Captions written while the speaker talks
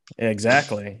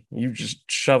Exactly. You just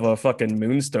shove a fucking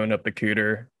moonstone up the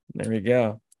cooter. There you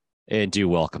go. And do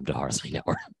welcome to Hearthstone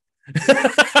Network.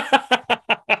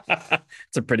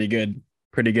 It's a pretty good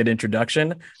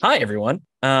introduction. Hi everyone.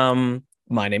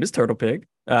 My name is Turtle Pig.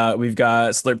 We've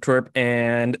got Slurp Twerp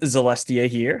and Celestia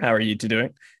here. How are you two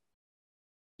doing?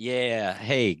 Yeah.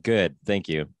 Hey, good. Thank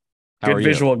you. How Good are you?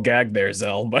 visual gag there,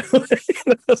 Zell, by the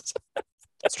way.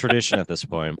 It's tradition at this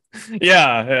point.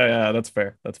 Yeah, that's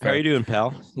fair. That's How are you fair. doing,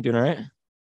 pal? You doing all right?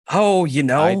 Oh,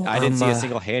 I didn't see a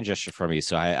single hand gesture from you,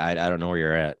 so I don't know where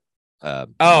you're at. oh,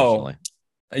 Unfortunately.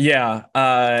 yeah,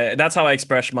 that's how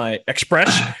I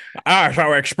that's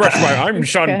how I express my I'm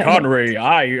Sean Good. Connery.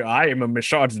 I am a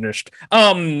misogynist.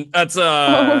 That's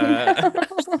Oh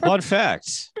no. Fun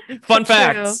fact. fun True.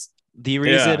 facts. The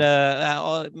reason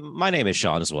Yeah. my name is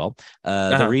Sean as well. The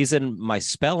Uh-huh. reason my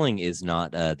spelling is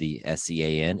not the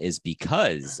SEAN is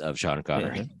because of Sean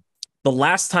Connery. Mhm. The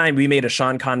last time we made a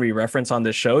Sean Connery reference on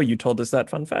this show, you told us that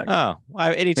fun fact.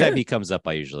 Anytime Yeah. he comes up,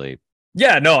 I usually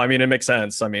Yeah, no, I mean it makes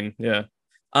sense. I mean, yeah.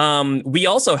 We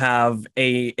also have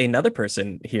another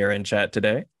person here in chat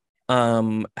today.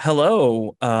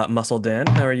 Hello, Muscle Dan.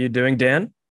 How are you doing,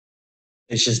 Dan?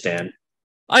 It's just Dan.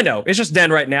 I know it's just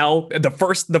Dan right now. The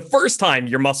first time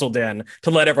you're Muscle Dan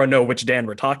to let everyone know which Dan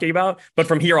we're talking about, but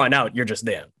from here on out, you're just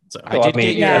Dan. So I Well, I did mean,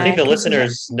 get your- I think the 'cause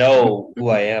listeners know who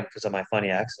I am because of my funny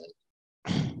accent.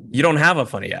 you don't have a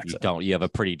funny you accent. don't. You have a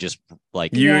pretty just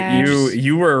like You Yeah.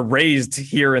 you were raised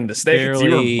here in the States. You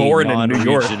fairly were born in New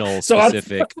York. non-regional So I'm-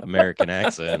 specific American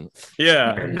accent.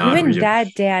 Yeah. Or You not and region- Dad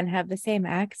Dan have the same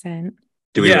accent.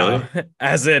 Do we yeah. really?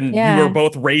 As in Yeah. you were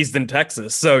both raised in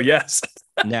Texas. So yes.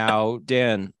 Now,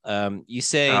 Dan, you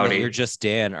saying that Howdy. you're just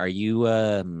Dan. Are you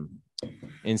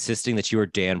insisting that you are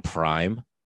Dan Prime?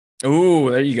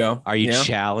 Ooh, there you go. Are you Yeah.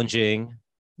 challenging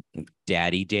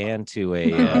Daddy Dan to a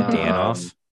Dan Um,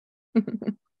 off?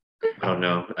 I don't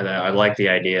know. I like the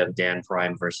idea of Dan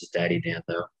Prime versus Daddy Dan,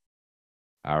 though.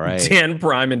 All right. Dan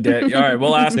Prime and Dan. All right,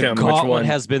 we'll ask The him which gauntlet one.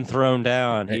 has been thrown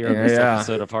down here on Yeah, this yeah.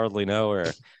 episode of Hardly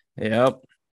Nowhere. Yep.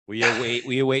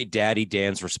 We await Daddy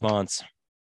Dan's response.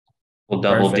 Little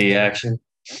double D Perfect. action.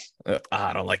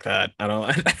 I don't like that. I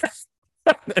don't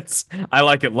I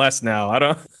like it less now. I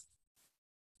don't.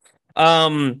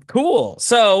 Cool.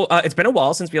 So it's been a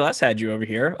while since we last had you over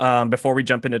here. Before we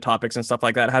jump into topics and stuff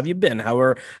like that, how have you been? How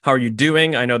are you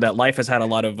doing? I know that life has had a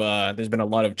lot of there's been a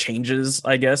lot of changes,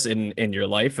 I guess, in your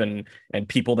life and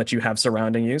people that you have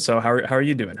surrounding you. So how are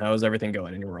you doing? How is everything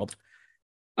going in your world?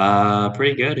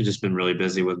 Pretty good. I've just been really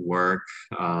busy with work.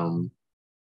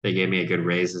 They gave me a good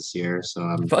raise this year,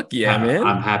 so Fuck yeah, man.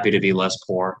 I'm happy to be less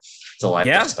poor. It's a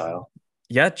lifestyle.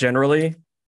 Yeah, generally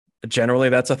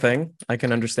that's a thing. I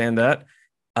can understand that.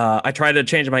 I tried to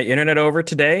change my internet over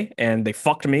today and they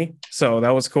fucked me. So that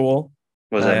was cool.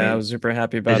 What does that I mean? was super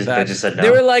happy about They that. just said They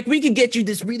no. were like, we could get you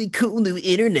this really cool new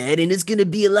internet and it's going to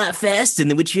be a lot faster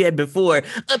than what you had before,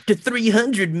 up to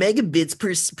 300 megabits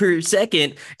per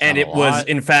second. And A it was, lot?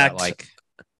 in Is that, fact, like,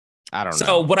 I don't so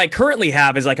know. what I currently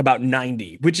have is like about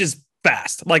 90, which is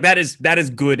fast. Like that is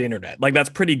good internet. Like that's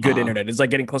pretty good Uh-huh. internet. It's like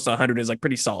getting close to 100 is like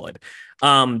pretty solid.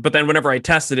 But then whenever I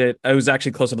tested it, I was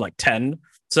actually closer to like 10.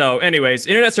 So anyways,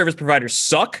 internet service providers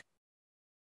suck.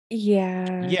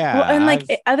 Yeah. Yeah, Well, and like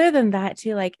I've- other than that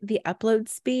too, like the upload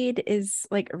speed is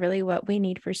like really what we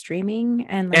need for streaming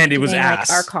and like And it was doing, like,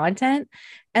 ass. our content.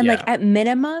 And like Yeah. at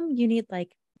minimum, you need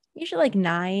like usually like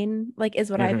 9, like is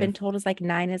what I've Mhm. been told is like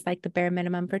 9 is like the bare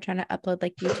minimum for trying to upload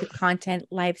like YouTube content,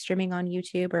 live streaming on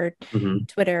YouTube or Mhm.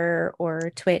 Twitter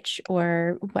or Twitch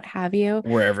or what have you.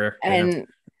 Wherever. Yeah. And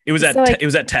It was at so, like- it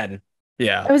was at 10.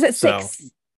 Yeah. I was at So-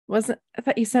 6. Wasn't I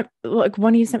thought you sent like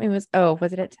one you sent me was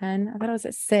was it at 10? I thought it was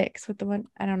at 6 with the one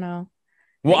I don't know.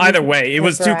 Well, That you either sent way, it with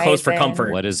was too close for Verizon.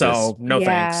 comfort. What is so this? no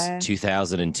thanks. Yeah.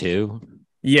 2002.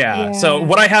 Yeah. So Yeah.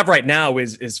 what I have right now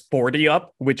is 40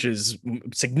 up, which is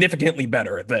significantly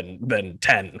better than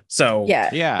 10. So Yeah.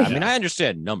 Yeah, I mean, I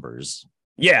understand numbers.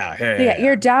 yeah. So yeah,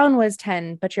 your down was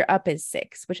 10, but your up is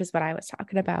 6, which is what I was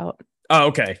talking about. Oh,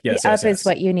 okay. Yes. The yes, up is yes.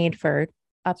 what you need for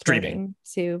Streaming. uploading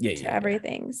to Yeah.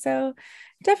 everything. So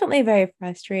definitely very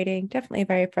frustrating. Definitely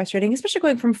very frustrating, especially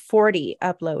going from 40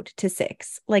 upload to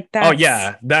 6. Like that's Oh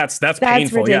yeah, that's that's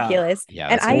painful. Yeah. ridiculous. Yeah,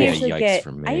 And that's I gonna be a usually yikes get for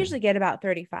I me. usually get about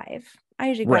 35. I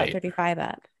usually go Right. about 35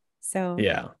 up. So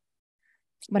Yeah.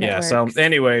 when Yeah. it So works.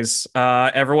 anyways,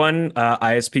 everyone,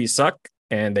 ISPs suck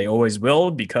and they always will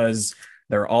because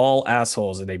they're all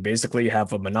assholes and they basically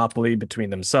have a monopoly between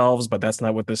themselves, but that's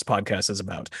not what this podcast is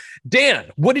about.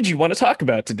 Dan, what did you want to talk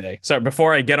about today? Sorry,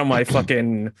 before I get on my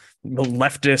fucking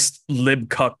leftist lib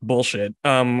cuck bullshit.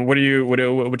 What you got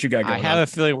I going have on? a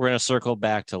feeling we're gonna circle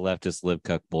back to leftist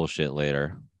libcuck bullshit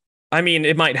later. I mean,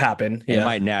 it might happen. It Yeah.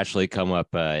 might naturally come up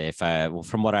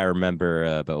from what I remember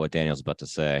about what Daniel's about to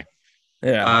say.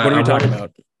 Yeah. What are we talking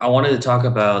about? I wanted to talk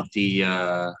about the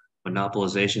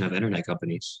monopolization of internet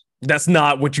companies. That's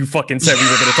not what you fucking said we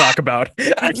were going to talk about.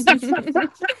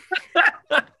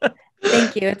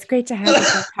 Thank you. It's great to have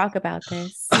you talk about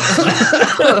this.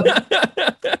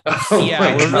 Oh Yeah,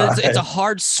 my it's a God.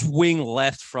 hard swing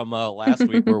left from last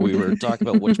week where we were talking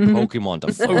about which Pokemon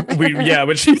to fuck. Which We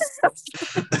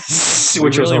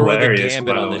Which was really rode the hilarious,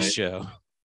 gambit by the on this way. show.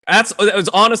 that was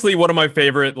honestly one of my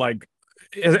favorite, like,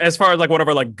 as far as like one of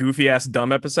our like goofy ass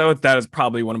dumb episodes, that is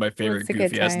probably one of my favorite it's a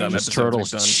good goofy ass time. dumb Just episodes we've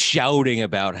Turtles done. shouting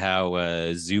about how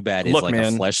Zubat is Look, like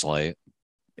man. a fleshlight.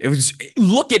 It was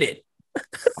look at it.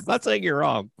 I'm not saying you're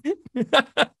wrong.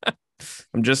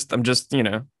 I'm just I'm just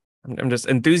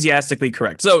enthusiastically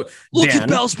correct. So Dan,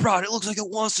 Bellsprout. It looks like it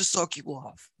wants to suck you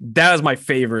off. that is my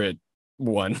favorite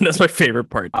one. That's my favorite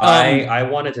part. I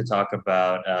wanted to talk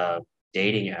about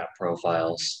dating app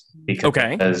profiles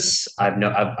Okay. because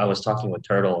I was talking with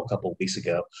Turtle a couple of weeks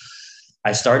ago.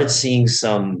 I started seeing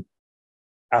some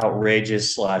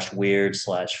outrageous / weird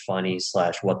 / funny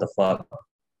 / what the fuck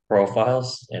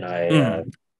profiles, and I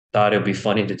thought it would be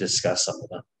funny to discuss some of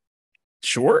them.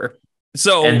 Sure.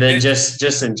 So And then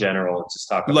just in general, just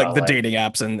talk like about the dating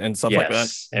apps and stuff like that.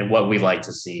 yes, and what we like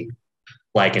to see,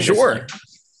 like and Sure. dislike.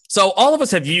 So all of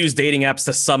us have used dating apps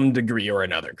to some degree or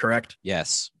another, correct?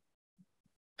 Yes.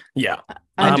 Yeah.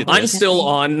 I did I'm this. still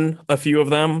on a few of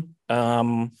them.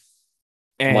 And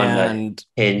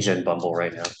Hinge and Bumble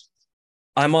right now.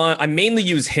 I mainly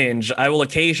use Hinge. I will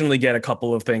occasionally get a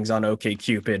couple of things on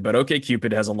OkCupid, but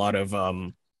OkCupid has a lot of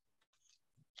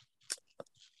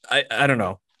I don't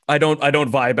know. I don't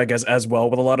vibe, I guess, as well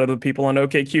with a lot of the people on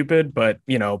OkCupid, but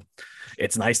you know,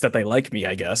 it's nice that they like me,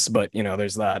 I guess. But you know,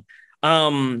 there's that.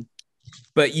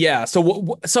 But yeah,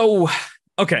 so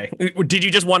okay. Did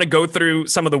you just want to go through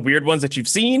some of the weird ones that you've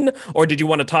seen, or did you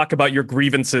want to talk about your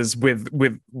grievances with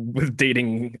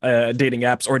dating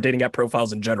apps or dating app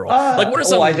profiles in general? Like, what are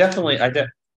some?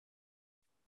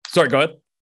 Sorry, go ahead.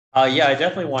 Yeah, I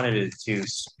definitely wanted to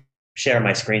share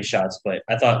my screenshots, but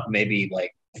I thought maybe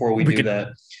like before we do that,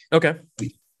 Okay.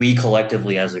 we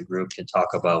collectively as a group can talk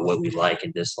about what we like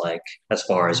and dislike as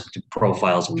far as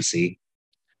profiles we see.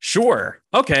 Sure.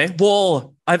 Okay.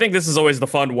 Well, I think this is always the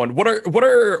fun one. What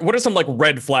are some like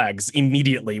red flags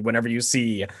immediately whenever you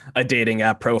see a dating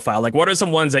app profile? Like, what are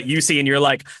some ones that you see and you're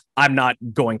like, I'm not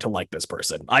going to like this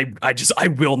person. I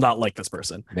will not like this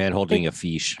person. Man holding a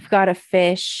fish. Got a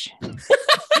fish.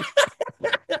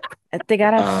 If they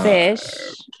got a fish,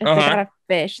 if they got a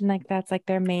fish, and like that's like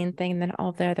their main thing, and then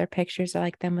all the other pictures are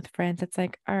like them with friends. It's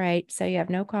like, all right, so you have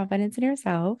no confidence in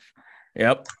yourself.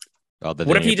 Yep. Other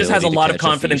What than if he the just has a ability to lot of catch a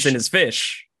confidence in fish. his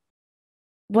fish?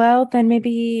 Well, then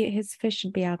maybe his fish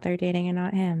should be out there dating and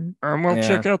not him. I'm gonna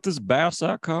check out this bass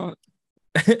I caught.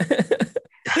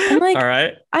 I'm like, All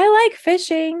right. I like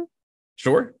fishing.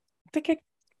 Sure. I think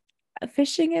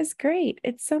fishing is great.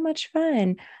 It's so much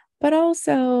fun, but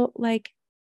also like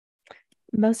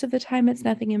most of the time, it's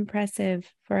nothing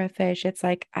impressive for a fish. It's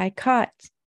like I caught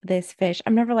this fish.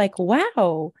 I'm never like,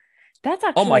 wow, that's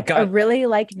actually my like a God. really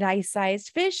like nice sized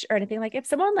fish or anything. Like if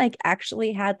someone like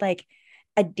actually had like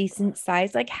a decent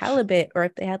size like halibut, or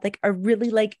if they had like a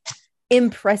really like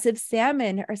impressive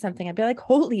salmon or something, I'd be like,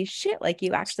 holy shit, like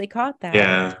you actually caught that.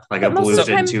 Yeah, like But a most of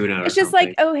the bluefin time, tuna. it's just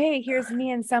like, oh, hey, here's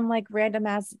me and some like random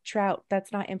ass trout.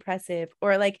 That's not impressive.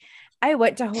 Or like, I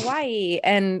went to Hawaii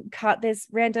and caught this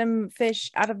random fish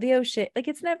out of the ocean. Like,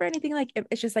 it's never anything like,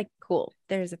 it's just like, cool.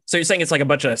 There's a. So you're saying it's like a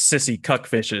bunch of sissy cuck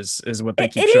fishes is what they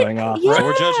keep It is- showing off, yeah. right? So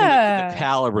we're judging the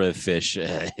caliber of fish.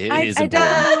 It is I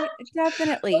important.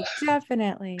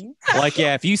 definitely. Like,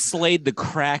 yeah, if you slayed the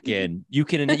Kraken, you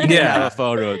can Yeah. have a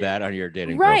photo of that on your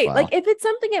dating Right. profile. Like, if it's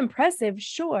something impressive,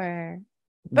 sure.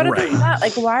 But if it's not,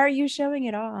 like, why are you showing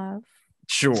it off?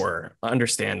 Sure. I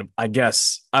understand. I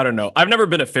guess. I don't know. I've never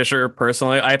been a fisher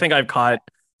personally. I think I've caught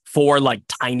 4 like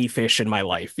tiny fish in my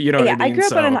life. You know Yeah, what I mean? I grew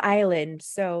up on So, an island,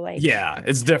 so like, yeah,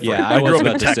 it's different. Yeah, I grew was up in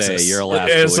about to say Texas. your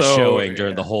Alaska was So, showing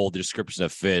during the whole description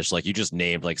of fish. Like you just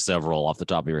named like several off the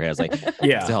top of your head. It's like,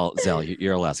 Yeah. Zell,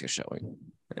 your Alaska showing.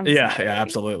 I'm Yeah, sorry. yeah,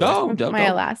 absolutely. Don't My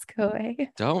Alaska way.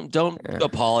 don't Yeah.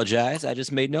 apologize. I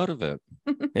just made note of it.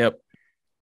 Yep.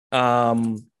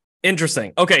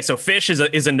 Interesting. Okay, so fish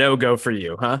is a no-go for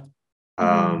you, huh?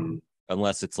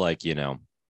 Unless it's like, you know,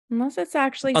 Unless it's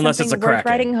actually Unless it's something a worth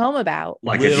Kraken. writing home about.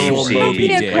 like a Little deep baby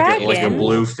sea, dick. like a Kraken.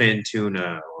 bluefin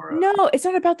tuna, or No, it's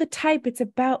not about the type. It's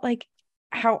about like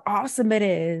how awesome it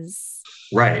is.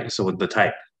 right. So with the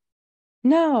type,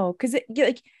 No, because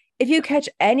like if you catch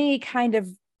any kind of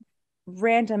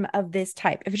random of this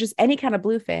type. If it's just any kind of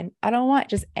bluefin, I don't want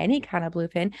just any kind of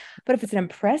bluefin. But if it's an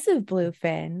impressive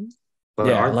bluefin, But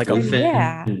Yeah, aren't like a- bluefin?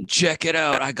 Yeah. Check it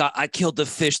out. I killed the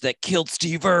fish that killed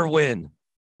Steve Irwin.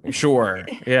 Sure.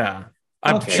 Yeah.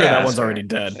 I'm Okay, sure yeah, that that's one's fair. already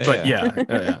dead. But Yeah.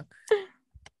 yeah.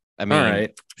 I mean, All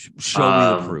right. show me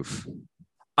the Um, proof.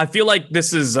 I feel like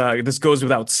this goes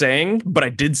without saying, but I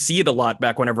did see it a lot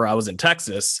back whenever I was in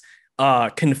Texas.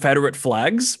 Confederate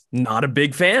flags, not a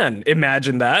big fan.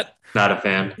 Imagine that. Not a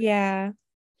fan. yeah.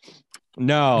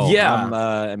 No. Yeah.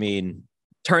 I mean,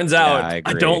 Turns Yeah, out I I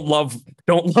agree. don't love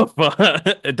don't love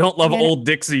Yeah. old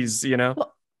Dixies, you know?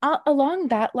 Well, along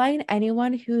that line,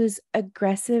 anyone who's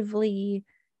aggressively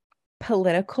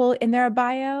political in their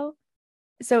bio.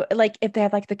 So, like, if they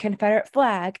have like the Confederate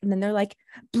flag, and then they're like,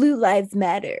 "Blue Lives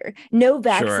Matter, no Sure.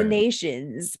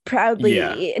 vaccinations, proudly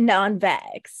Yeah.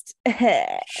 non-vaxxed."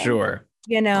 Sure.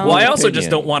 You know. Well, I Own also just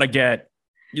opinion. don't want to get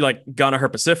like gonorrhea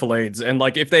syphilides, and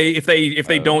like if they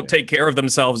Oh, don't yeah. take care of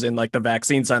themselves in like the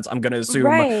vaccine sense, I'm gonna assume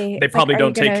Right. they It's like, probably are you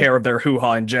don't take gonna- care of their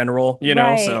hoo-ha in general, you know?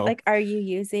 Right. So Like, are you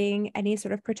using any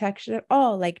sort of protection at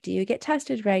all? Like, do you get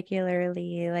tested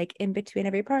regularly, like in between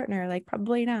every partner? Like,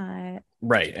 probably not.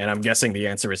 right, and I'm guessing the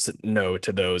answer is no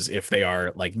to those if they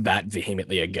are like that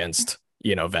vehemently against,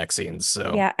 you know, vaccines.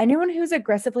 So Yeah. Anyone who's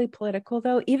aggressively political,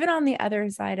 though, even on the other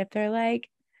side, if they're like,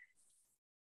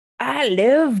 "I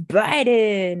love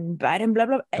Biden, Biden, blah,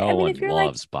 blah." No I mean, one if you're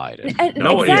loves Biden.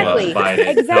 Nobody exactly, loves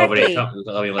Biden. exactly.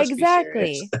 Let's be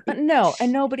Exactly. serious. No,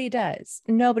 and nobody does.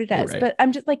 Nobody does. Right. But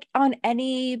I'm just like, on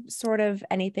any sort of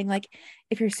anything, like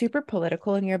if you're super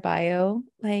political in your bio,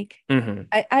 like Mhm.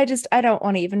 I don't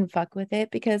want to even fuck with it,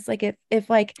 because like if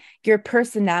like your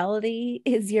personality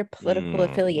is your political Mhm.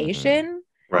 affiliation,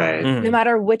 Right. Mhm. no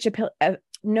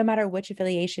matter which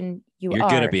affiliation you You're are,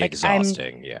 gonna be like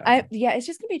exhausting. Yeah. yeah, it's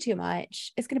just gonna be too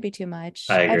much. It's gonna be too much.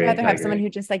 I I'd agree, rather I have someone agree. who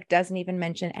just like doesn't even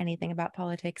mention anything about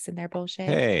politics in their bullshit.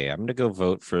 Hey, I'm gonna go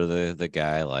vote for the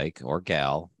guy like or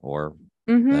gal or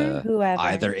Mhm, whoever.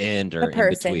 either end or in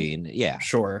person. between. Yeah.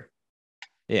 Sure.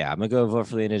 Yeah. I'm gonna go vote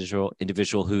for the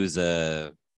individual whose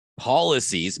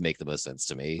policies make the most sense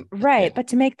to me. Right, And- but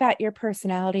to make that your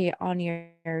personality on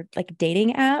your like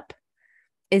dating app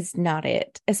is not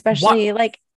it, especially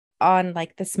like on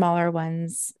like the smaller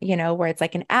ones, you know, where it's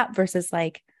like an app versus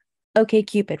like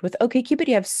OkCupid. With OkCupid,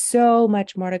 you have so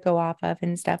much more to go off of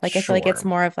and stuff. Like I feel like it's Sure.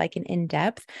 more of like an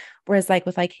in-depth, whereas like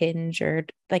with like Hinge or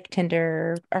like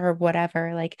Tinder or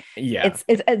whatever, like Yeah.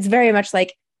 it's very much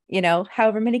like, you know,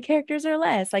 however many characters or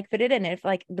less, like fit it in. If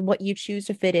like what you choose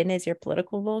to fit in is your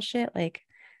political bullshit, like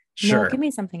Sure. no, give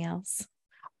me something else.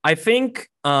 I think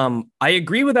I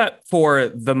agree with that for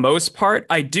the most part.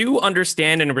 I do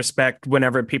understand and respect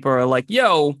whenever people are like,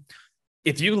 yo,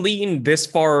 if you lean this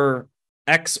far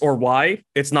X or Y,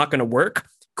 it's not going to work.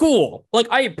 Cool. Like,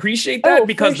 I appreciate that Oh, for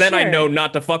because then I sure. know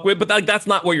not to fuck with, but like, that's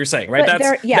not what you're saying, right? But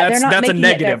they're not that's a making it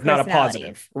their negative, not a personality.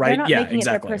 positive, They're right? not Yeah, making it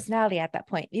exactly. their personality at that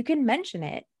point. You can mention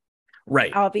it,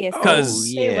 Right. obviously. Oh,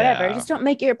 'Cause- Say whatever. yeah. Just don't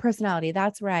make it your personality.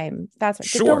 That's right. That's right.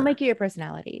 Just Sure. don't make it your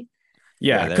personality.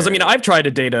 Yeah, Yeah, because I mean, they're- I've tried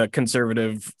to date a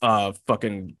conservative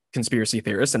fucking conspiracy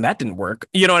theorist and that didn't work.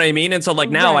 You know what I mean? And so like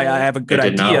now I Right. have a good It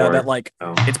did not idea work. that like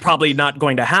No. it's probably not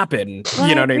going to happen. Well,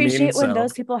 You know I what I mean? appreciate when So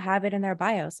those people have it in their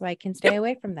bio, so I can stay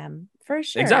away from them for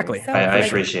sure. Exactly. So I it's like,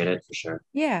 appreciate it for sure.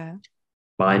 yeah.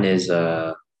 Mine is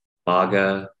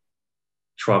MAGA,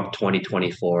 Trump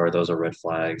 2024. Those are red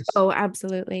flags. Oh,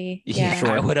 absolutely. Yeah, Yeah.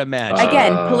 Sure. I would imagine.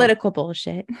 Again, Uh, political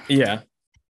bullshit. yeah,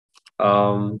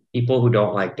 People who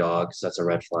don't like dogs, that's a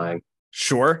red flag.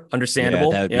 sure,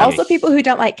 understandable. that would be Yeah. Also, people who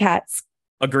don't like cats.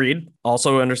 Agreed.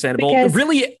 Also understandable. Because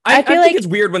Really, I I feel think like- it's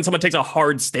weird when someone takes a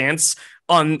hard stance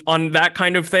on that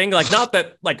kind of thing. Like, not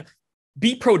that like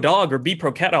be pro dog or be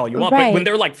pro cat all you want, but when Right.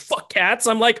 they're like fuck cats,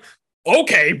 I'm like,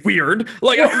 okay, weird.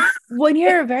 Like, When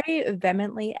you're very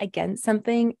vehemently against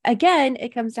something, again,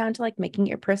 it comes down to like making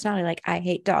your personality. Like, I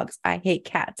hate dogs, I hate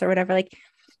cats, or whatever. Like,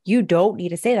 you don't need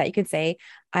to say that. You can say,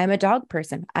 I'm a dog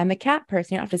person, I'm a cat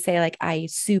person. You don't have to say like, I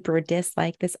super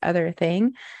dislike this other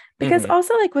thing. Because Mhm.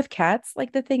 also like with cats,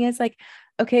 like the thing is like,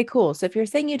 okay, cool. So if you're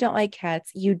saying you don't like cats,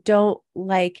 you don't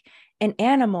like an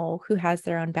animal who has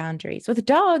their own boundaries. With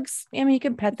dogs, I mean, you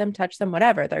can pet them, touch them,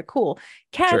 whatever. They're cool.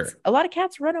 Cats, Sure. a lot of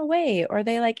cats run away or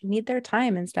they like need their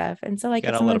time and stuff. And so like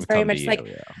if Gotta let someone's them very come to much you, like,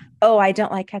 yeah. oh, I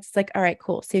don't like cats, it's like, all right,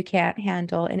 cool. So you can't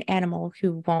handle an animal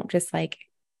who won't just like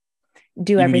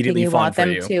do everything Immediately you fawn want for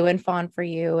them you. to and fawn for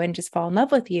you and just fall in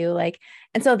love with you. Like,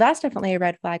 and so that's definitely a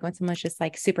red flag when someone's just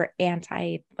like super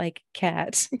anti like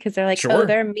cat because they're like, Sure. oh,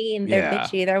 they're mean, they're Yeah.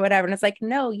 bitchy, they're whatever. And it's like,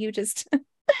 no, you just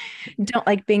don't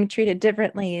like being treated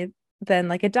differently than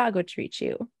like a dog would treat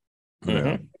you. Mhm.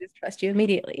 I just trust you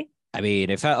immediately. I mean,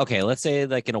 let's say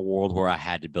like in a world where I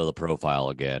had to build a profile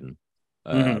again.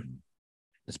 Mhm.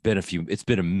 It's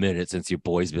been a minute since your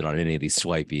boy's been on any of these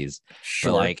swipies.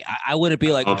 Sure. But like, I wouldn't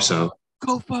be like, Hope so.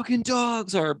 go fucking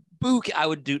dogs or book. I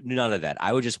would do none of that.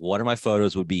 I would just, one of my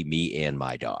photos would be me and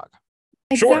my dog.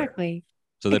 Sure. Exactly.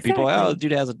 So that people are like, oh, Exactly. the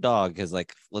dude has a dog. Because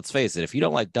like, let's face it, if you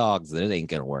don't like dogs, then it ain't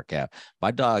gonna work out.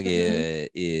 My dog Mhm.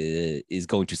 is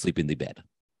going to sleep in the bed.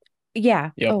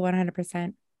 Yeah. Yep. Oh,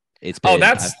 100%. It's Oh, been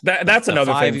that's the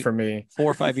another thing for me. 4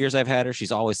 or 5 years I've had her.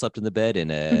 She's always slept in the bed, and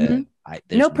Mhm.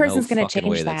 there's No person's gonna fucking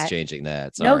change way that's that. changing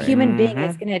that. No Sorry. human being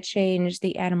is Mhm. going to change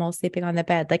the animal sleeping on the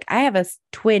bed. Like I have a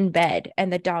twin bed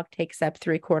and the dog takes up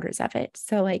 3/4 of it.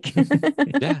 So like,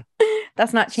 Yeah.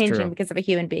 that's not It's changing true. because of a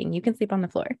human being. You can sleep on the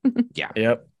floor. Yeah.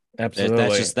 Yep. Absolutely.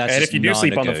 That's And just if you do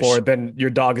sleep on the floor, non-negotiable. then your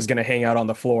dog is going to hang out on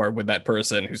the floor with that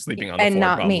person who's sleeping on the And floor,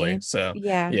 not probably. me. So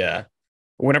Yeah. yeah.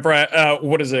 Whenever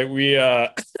what is it? We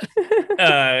I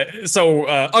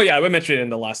mentioned it in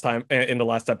the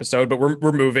last episode, but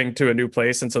we're moving to a new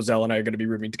place, and so Zell and I are going to be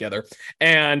rooming together.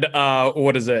 And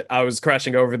what is it? I was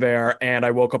crashing over there, and I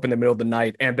woke up in the middle of the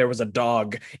night, and there was a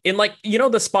dog in like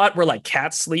the spot where like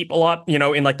cats sleep a lot,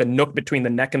 in like the nook between the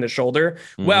neck and the shoulder.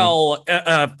 Mhm. Well,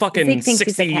 fucking Zeke thinks he's a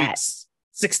 60, cat.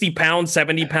 60-pound,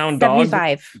 70-pound dog.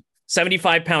 75.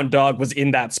 75-pound dog was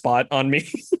in that spot on me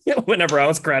whenever I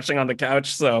was crashing on the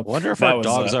couch. So Wonder if that our was,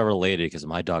 dogs are related, because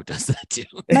my dog does that too.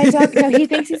 My dog, no, he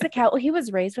thinks he's a cat. Well, he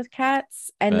was raised with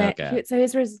cats, and then Okay. so he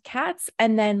was raised with cats,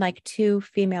 and then like 2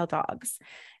 female dogs,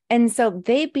 and so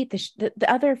they beat the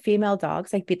other female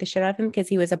dogs like beat the shit out of him because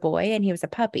he was a boy and he was a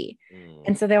puppy,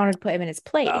 and so they wanted to put him in his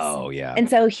place. Oh yeah. And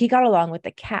so he got along with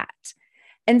the cat,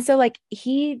 and so like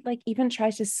he like even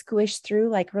tries to squish through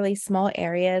like really small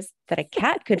areas that a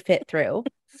cat could fit through,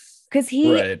 because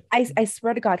Right. I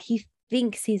swear to God, he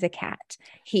thinks he's a cat.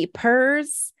 He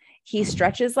purrs. He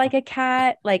stretches like a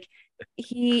cat. Like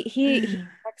he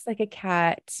acts like a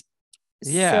cat.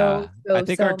 Yeah, So I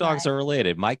think so our dogs much. are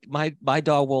related. My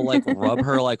dog will like rub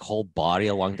her like whole body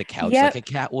along the couch Yep. like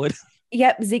a cat would.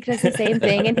 Yep, Zeke does the same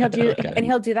thing, and Okay.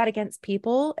 he'll do that against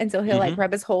people, and so he'll like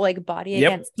rub his whole like body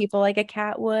Yep. against people like a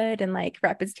cat would, and like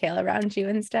wrap his tail around you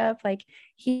and stuff. Like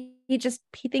he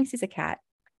thinks he's a cat.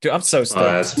 Dude, I'm so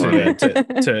that's stoked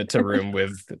funny. to room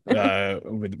with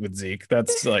Zeke.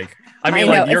 That's like, I mean,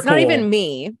 know like, you're it's not cool, even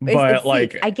me, but it's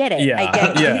like, Zeke. I get it. yeah, I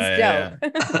get it. yeah,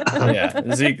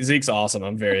 He's dope. yeah. Zeke's awesome.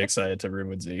 I'm very excited to room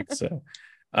with Zeke. So,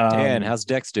 Dan, how's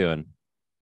Dex doing?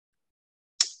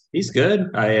 He's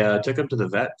good. I took him to the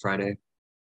vet Friday.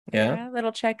 yeah.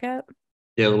 Little checkup.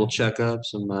 Yeah, a little checkup.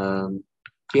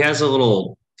 He has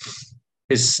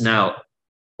his snout,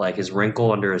 like his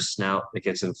wrinkle under his snout, it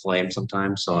gets inflamed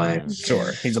sometimes. So I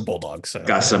Sure, he's a bulldog. So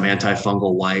got some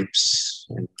antifungal wipes,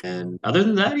 and other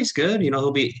than that, he's good.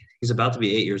 He's about to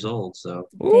be 8 years old. So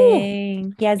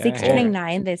Dang. Yeah, Zeke's Yeah. turning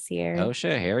 9 this year. Oh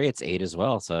shit, Harriet's 8 as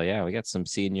well. So yeah, we got some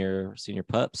senior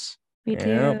pups. We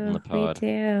Yep. On the do. We pod.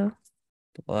 do.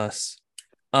 bless.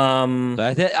 So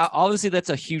obviously that's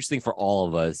a huge thing for all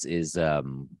of us is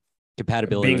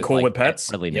compatibility, Being cool like, with pets.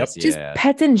 friendliness. Just Yeah.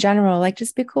 pets in general. Like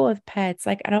just be cool with pets.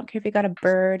 Like I don't care if you got a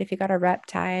bird, if you got a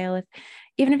reptile,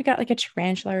 even if you got like a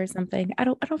tarantula or something. I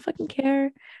don't fucking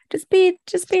care. Just be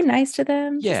nice to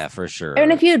them. Yeah, for sure.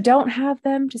 And if you don't have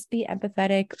them, just be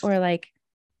empathetic or like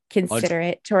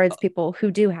considerate towards people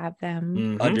who do have them.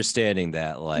 Mhm. Understanding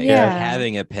that like Yeah.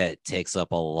 having a pet takes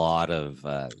up a lot of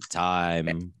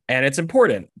time. And it's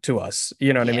important to us.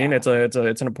 You know what I mean? Yeah.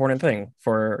 It's an important thing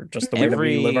for just the way that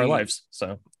we live our lives.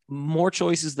 So More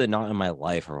choices than not in my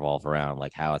life revolve around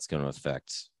like how it's going to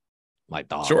affect my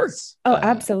dogs. Sure. Oh,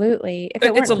 absolutely. If it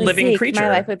It's weren't a for living Zeke, creature, my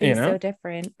life would be you know? so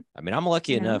different. I mean, I'm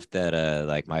lucky Yeah. enough that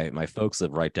like my folks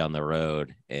live right down the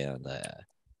road, and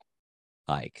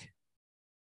like,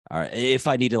 all right, if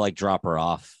I need to like drop her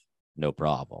off, no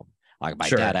problem. Like my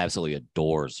Sure. dad absolutely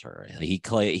adores her.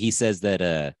 He says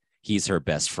that he's her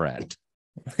best friend.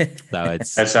 So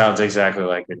it's that sounds exactly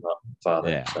like your father.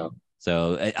 Yeah.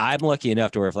 So I'm lucky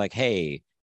enough to where if like, hey,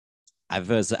 I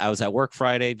was at work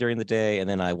Friday during the day, and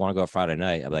then I want to go Friday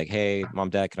night. I'm like, hey, mom,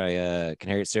 dad, can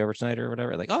Harriet stay over tonight or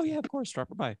whatever? Like, oh yeah, of course, drop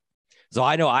her by. So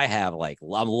I know I have like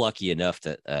I'm lucky enough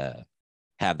to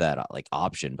have that like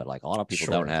option, but like a lot of people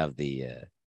Sure. don't have the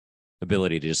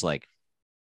ability to just like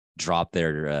drop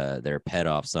their pet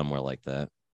off somewhere like that.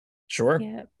 sure.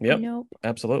 Yeah. Yep. Nope.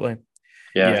 Absolutely.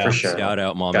 yeah, Yeah. for sure. Shout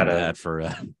out mom Gotta- and dad for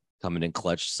coming in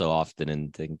clutch so often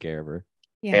and taking care of her.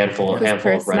 Yeah. Handful Whose of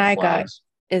person red I got flags.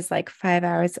 is like 5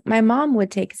 hours. My mom would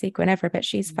take Zeke whenever, but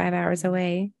she's 5 hours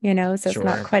away, so it's Sure.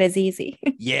 not quite as easy.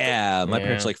 Yeah, my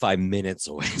parents Yeah. are like 5 minutes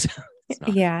away.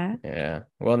 not- Yeah. Yeah.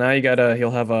 Well, now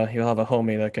he'll have a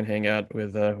homie that can hang out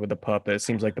with the pup that it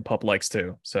seems like the pup likes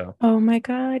too. So Oh my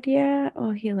God. Yeah.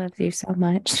 Oh, he loves you so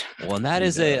much. Well, and that He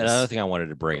is does. another thing I wanted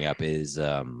to bring up is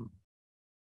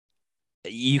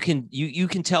you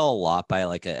can tell a lot by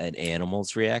like an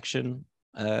animal's reaction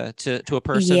to a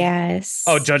person. Yes.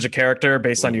 oh, judge a character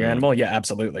based on your Mhm. animal? Yeah,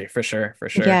 absolutely. For sure. For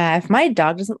sure. Yeah, if my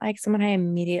dog doesn't like someone, I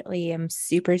immediately am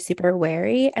super, super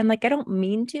wary. And like, I don't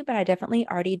mean to, but I definitely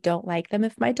already don't like them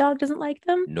if my dog doesn't like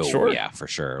them. No, Sure. yeah, for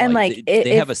sure. And like like,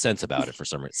 they have a if sense about it for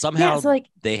some reason. yeah, Somehow so like,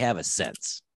 they have a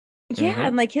sense. yeah, Mhm.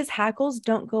 and like his hackles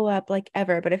don't go up like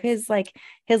ever. But if his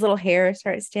little hair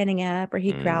starts standing up or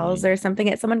he growls or something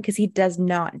at someone, because he does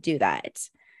not do that.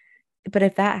 But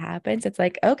if that happens, it's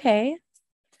like, okay,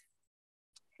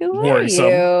 who are Worrisome.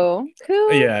 you?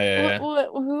 Who? Yeah.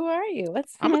 Who are you?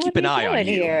 I'ma keep an eye on you.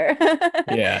 here?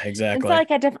 Yeah, And exactly. so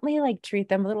like I definitely like treat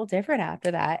them a little different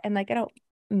after that. And like I don't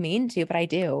mean to, but I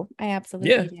do. I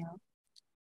absolutely do.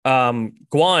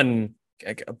 Guan,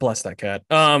 bless that cat.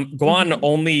 Guan Mhm.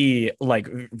 only like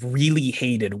really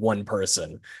hated one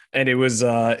person, and it was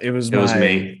It was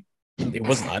me. It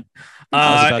was not. I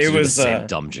was about It to do was the same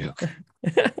dumb joke.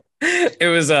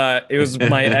 it was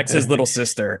my ex's little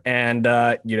sister, and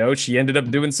she ended up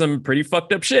doing some pretty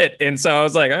fucked up shit, and so I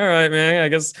was like, all right, man, I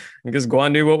guess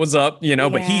Guan knew what was up,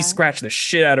 but he Yeah. scratched the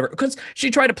shit out of her because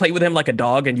she tried to play with him like a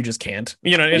dog, and you just can't,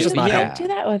 it's just You not how. can't do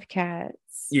that with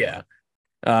cats. Yeah.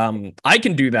 I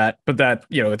can do that, but that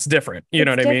it's different, you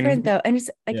know It's what I mean? different though. And it's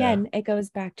Yeah. again, it goes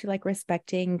back to like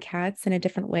respecting cats in a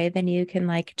different way than you can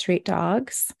like treat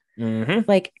dogs. Mhm.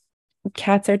 Like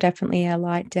cats are definitely a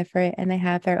lot different and they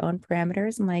have their own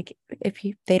parameters. And like if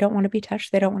they don't want to be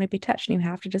touched, they don't want to be touched. And you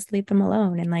have to just leave them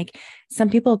alone. And like some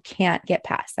people can't get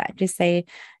past that. Just say,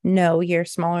 no, you're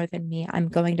smaller than me. I'm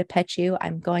going to pet you.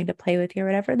 I'm going to play with you or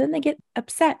whatever. Then they get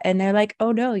upset and they're like,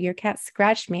 oh no, your cat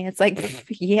scratched me. It's like,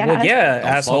 yeah. Well, yeah, Don't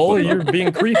fuck asshole, with you're them.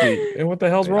 being creepy. And what the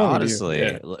hell's wrong Honestly,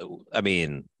 with you? Yeah. I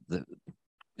mean,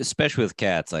 especially with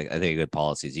cats, like I think a good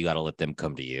policy is you got to let them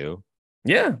come to you.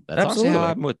 Yeah, That's honestly absolutely. how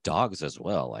I'm with dogs as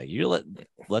well. Like you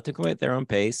let them go at their own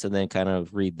pace and then kind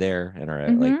of read their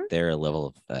like their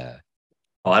level of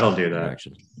Oh, I don't do that.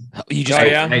 interaction. You just Oh, go-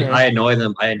 yeah? I annoy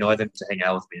them. I annoy them to hang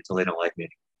out with me until they don't like me.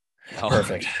 Oh,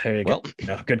 Perfect. There you Well, go.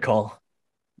 Yeah, good call.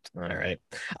 All right.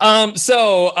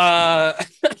 So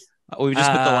we just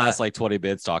spent the last like 20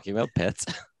 minutes talking about pets.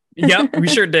 yeah, we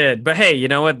sure did. But hey, you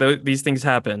know what? These things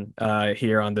happen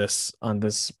here on this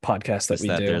podcast that Just we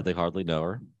that do. they hardly know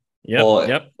her. Yep. Well,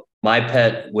 Yep. My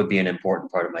pet would be an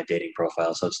important part of my dating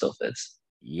profile, so it still fits.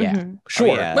 Yeah. Mhm. Sure.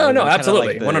 Oh, yeah. No, Kinda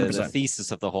absolutely. like 100%. the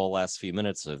thesis of the whole last few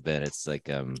minutes have been it's like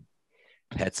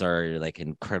pets are like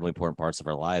incredibly important parts of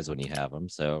our lives when you have them.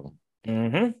 So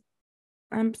Mm-hmm.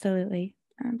 Absolutely.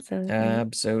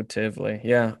 Absolutely.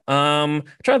 Yeah. Trying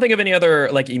to think of any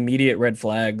other like immediate red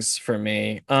flags for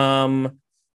me.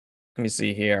 Let me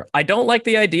see here. I don't like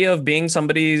the idea of being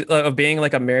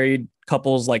like a married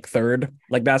couple's like third.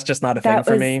 Like that's just not a thing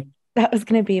for me. That was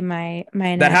gonna be my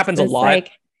That next, happens a was, lot.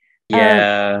 like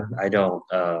Yeah, I don't.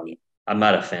 I'm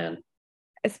not a fan.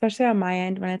 especially on my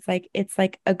end when it's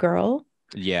like a girl.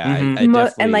 yeah, Mhm. I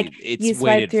definitely And like it's you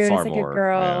swipe weighted through and far it's like more. a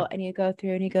girl Yeah. and you go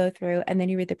through and you go through and then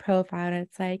you read the profile and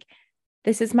it's like,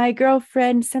 this is my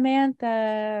girlfriend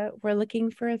Samantha, we're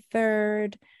looking for a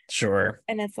third. Sure.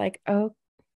 And it's like, oh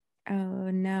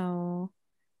no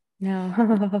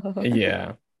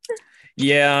Yeah.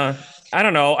 Yeah. I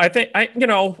don't know. I think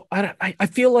I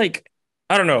feel like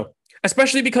I don't know,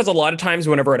 especially because a lot of times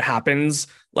whenever it happens,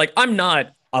 like I'm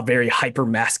not a very hyper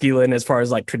masculine as far as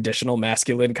like traditional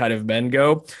masculine kind of men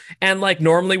go. And like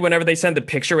normally whenever they send the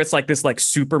picture, it's like this like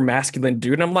super masculine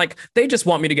dude. And I'm like, they just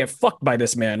want me to get fucked by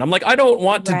this man. I'm like, I don't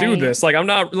want to do Right. this. Like, I'm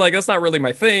not like, that's not really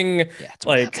my thing. Yeah, it's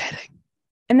where Like, that's heading.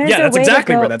 And there's yeah, a that's way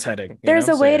exactly to go, where that's heading. there's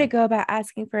a So, way yeah. to go about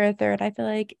asking for a third. I feel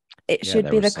like it Yeah, should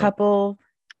there be the was some. couple,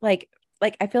 like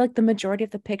I feel like the majority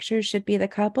of the pictures should be the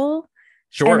couple.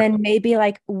 Sure. And then maybe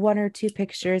like one or two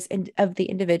pictures of the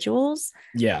individuals.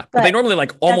 Yeah. But they But normally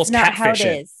like That's almost not how it catfish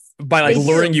it is. by like They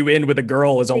luring do. you in with a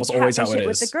girl is They almost always how catfish it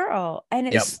with the is. girl. And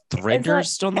Yep. it's Thrinder like-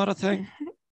 still not a thing.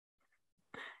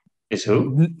 Is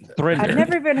who? Thrinder. I've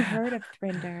never even heard of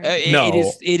Thrinder. No.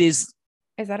 It is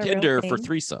Is that a Tinder real for thing?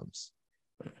 threesomes.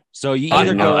 So you I either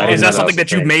didn't go know- I on- didn't Is know that that something was a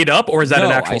that you thing. made up or is that no,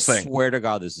 an actual I thing? swear to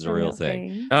God, this is a real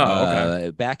thing. Oh, okay.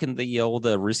 Back in the old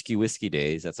Risky Whiskey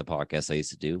days, that's a podcast I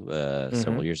used to do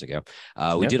several years ago.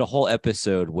 We Yep. did a whole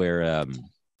episode where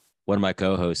one of my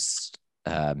co-hosts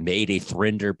made a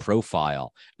Thrinder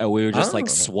profile, and we were just like Oh.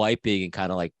 swiping and kind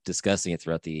of like discussing it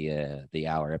throughout the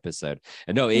hour episode.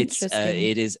 And no, it's Interesting.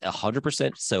 it is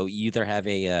 100%. So you either have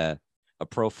a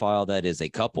profile that is a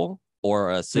couple,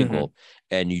 or a single,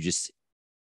 and you just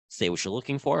say what you're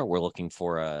looking for. I'm looking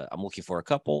for a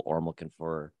couple, or I'm looking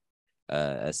for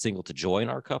a single to join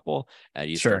our couple, and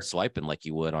you start swiping like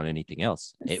you would on anything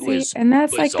else. And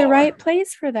that's like the right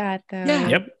place for that, though. Yeah.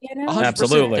 Yep. You know? 100%.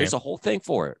 Absolutely. There's a whole thing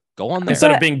for it. Go on there.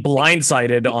 Instead of being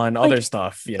blindsided on like, other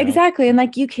stuff, you know? Exactly. And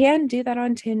like you can do that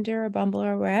on Tinder or Bumble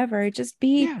or wherever. Just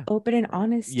be open and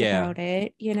honest about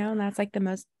it, you know, and that's like the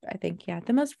most, I think,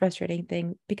 the most frustrating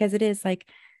thing, because it is like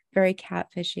very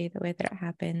catfishy the way that it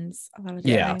happens a lot of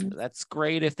the time. That's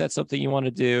great if that's something you want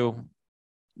to do.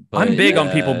 But, I'm big on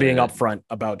people being upfront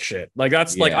about shit. Like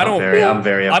that's like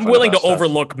I'm willing to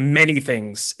overlook many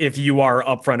things if you are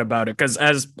upfront about it, because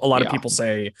as a lot of people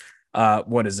say,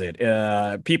 what is it?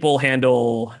 People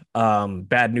handle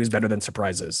bad news better than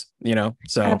surprises, you know?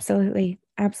 So absolutely.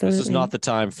 This is not the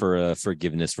time for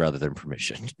forgiveness rather than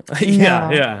permission.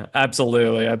 Yeah,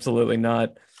 absolutely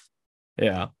not.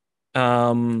 Yeah.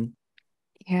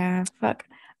 Yeah, fuck.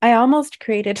 I almost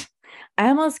created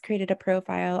a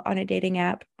profile on a dating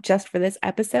app just for this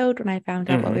episode when I found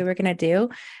out what we were gonna do.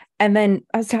 And then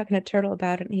I was talking to Turtle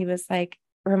about it, and he was like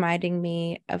reminding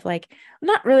me of like,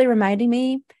 not really reminding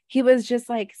me. He was just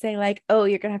like saying like, oh,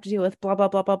 you're gonna have to deal with blah blah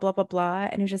blah blah blah blah blah.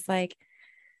 And it was just like,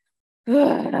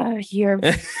 you're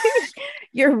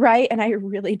you're right. And I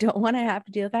really don't want to have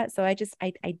to deal with that. So I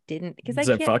didn't, because I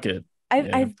can't. Fuck it.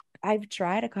 I've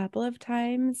tried a couple of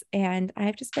times, and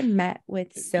I've just been met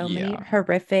with so many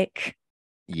horrific,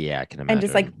 I can imagine, and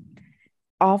just like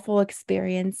awful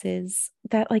experiences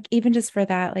that like, even just for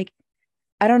that, like,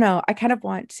 I don't know, I kind of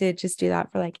want to just do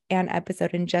that for like an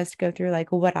episode and just go through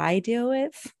like what I deal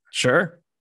with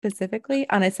specifically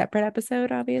on a separate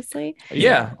episode, obviously.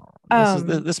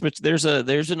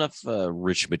 There's enough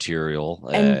rich material,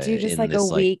 and do just like a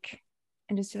week.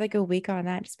 And just do like a week on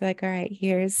that. Just be like, all right,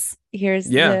 here's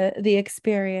the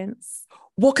experience.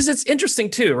 Well, because it's interesting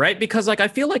too, right? Because like I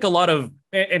feel like a lot of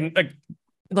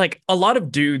like a lot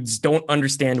of dudes don't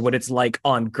understand what it's like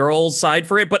on girls' side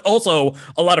for it, but also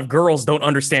a lot of girls don't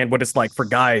understand what it's like for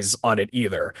guys on it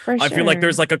either. I feel like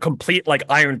there's like a complete like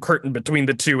iron curtain between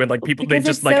the two, and like people they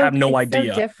just like have no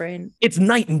idea. So different. It's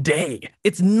night and day.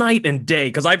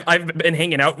 Because I've been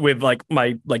hanging out with like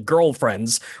my like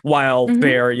girlfriends while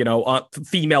they're, you know,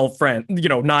 female friend, you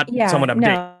know, not someone I'm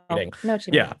dating.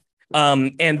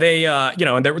 No, and they you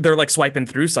know, and they're like swiping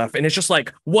through stuff, and it's just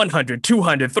like 100,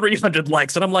 200, 300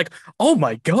 likes, and I'm like, oh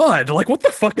my god, like what the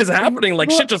fuck is happening?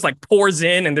 Like shit just like pours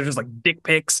in, and there's just like dick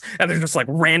pics, and there's just like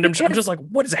random shit. I'm just like,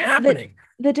 what is happening?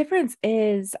 The difference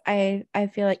is I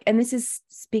feel like, and this is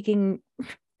speaking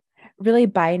really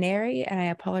binary, and I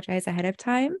apologize ahead of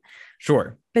time,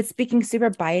 but speaking super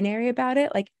binary about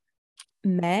it, like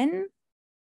men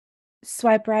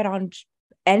swipe right on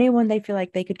anyone they feel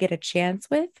like they could get a chance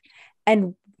with,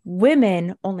 and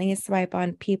women only swipe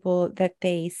on people that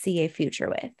they see a future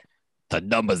with. The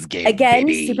numbers game again,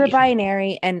 baby. Super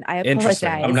binary, and I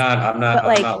apologize. I'm not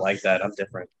like that. I'm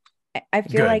different. I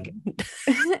feel like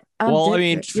well, I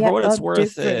mean, for what it's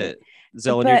worth,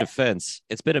 Zell, in your defense,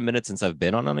 it's been a minute since I've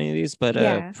been on any of these,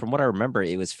 but from what I remember,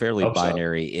 it was fairly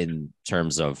binary in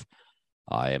terms of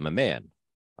I am a man,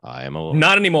 I am a woman.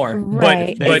 Not anymore,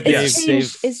 right? But yes,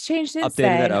 it's changed since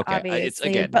then. Okay, obviously. It's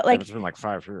again, but like it's been like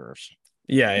 5 years.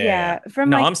 Yeah. From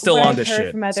like, I'm still on this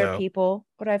shit. From other people,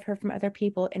 what I've heard from other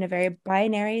people in a very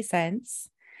binary sense.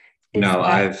 Is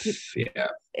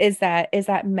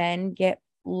that men get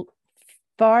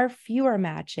far fewer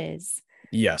matches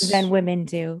than women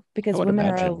do, because women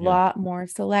are a lot more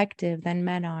selective than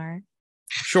men are.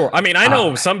 Sure. I mean, I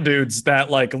know some dudes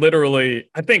that like literally,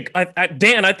 I think,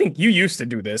 Dan, I think you used to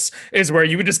do this, is where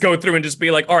you would just go through and just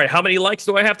be like, all right, how many likes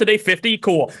do I have today? 50?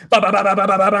 Cool. And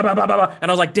I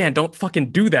was like, Dan, don't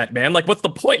fucking do that, man. Like, what's the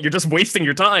point? You're just wasting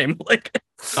your time. Like,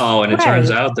 and it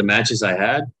turns out the matches I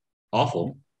had,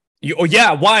 awful.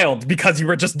 Wild, because you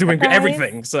were just doing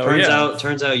everything. So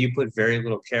turns out you put very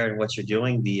little care in what you're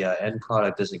doing. The end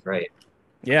product isn't great.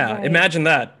 Yeah, imagine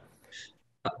that.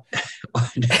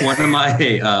 one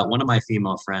of my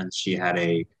female friends, she had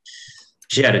a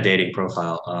dating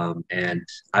profile, and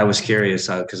I was curious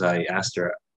because I asked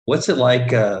her, what's it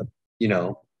like, you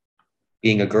know,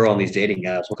 being a girl on these dating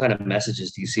apps? What kind of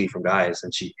messages do you see from guys?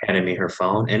 And she handed me her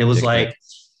phone, and it was like,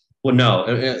 well, no,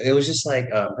 it was just like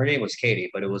her name was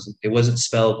Katie, but it wasn't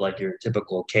spelled like your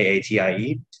typical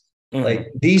Katie.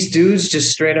 Like these dudes just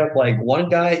straight up, like, one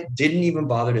guy didn't even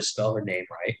bother to spell her name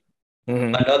right.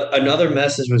 Another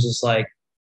message was just like,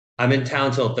 I'm in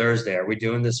town till Thursday. Are we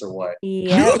doing this or what?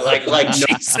 Yeah. like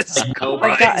Jesus. I've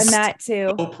gotten that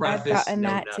too. I've gotten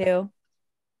that too.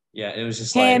 Yeah, it was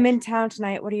just hey, I'm in town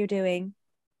tonight. What are you doing?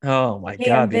 Oh my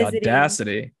God, the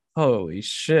audacity. Holy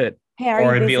shit. Hey, are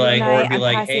Or you it'd be busy like, tonight? I'm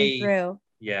like, passing hey, through.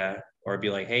 yeah, or it'd be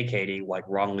like, hey, Katie, like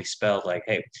wrongly spelled, like,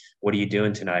 hey, what are you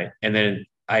doing tonight? And then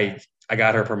I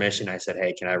got her permission. I said,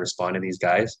 hey, can I respond to these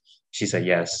guys? She said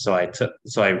yes. So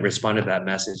I responded to that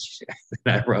message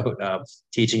and I wrote,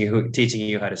 teaching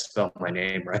you how to spell my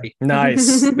name right.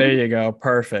 Nice. There you go.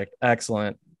 Perfect.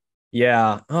 Excellent.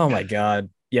 Yeah. Oh my God.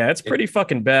 Yeah, it's pretty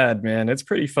fucking bad, man. It's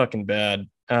pretty fucking bad.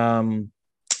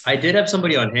 I did have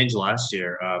somebody on Hinge last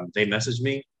year. They messaged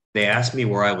me. They asked me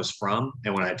where I was from,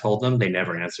 and when I told them, they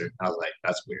never answered. I was like,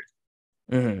 "That's weird.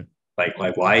 mhm. Like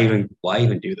why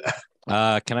even do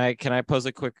that?" Can I pose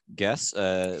a quick guess?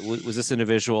 Was this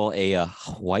individual a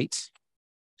white?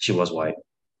 She was white.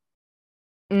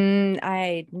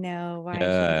 I know why I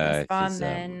shouldn't respond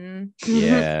then.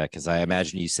 Yeah, because I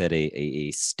imagine you said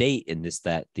a state in this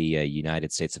that the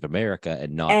United States of America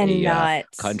and not And a not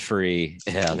country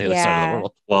on the other side of the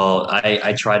world. Well,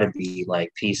 I try to be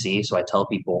like PC, so I tell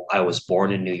people I was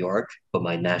born in New York, but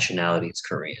my nationality is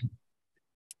Korean,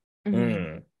 Mhm.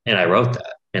 Mm. and I wrote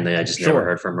that, and then I just never Sure.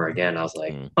 heard from her again. I was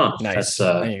like, Mm. "Huh, Nice. that's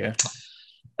There you go.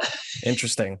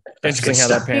 Interesting. That's Interesting good how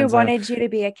stuff. that She pans out. wanted you to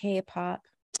be a K-pop.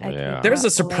 Yeah. There's a boy.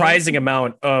 surprising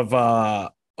amount of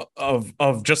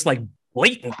just like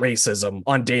blatant racism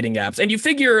on dating apps. And you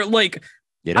figure like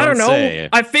You I don't know. say.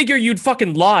 I figure you'd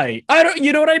fucking lie. I don't.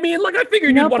 You know what I mean? Like I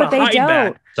figured No, you'd want but to they hide don't.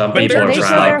 that. some But people they're are They just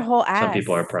show their like, whole ass. Some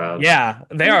people are proud. yeah,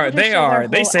 they People are. just They show their are.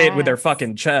 They whole say it with their ass.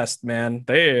 fucking chest, man.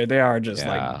 They are just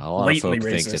like Yeah, a lot of blatantly folk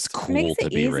racist. think it's It cool makes to it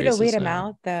be easy to weed racist them now.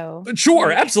 out, though. Sure,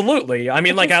 Like, absolutely. I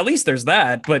mean, like at least there's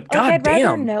that. But like I'd rather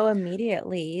goddamn, know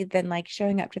immediately than like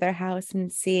showing up to their house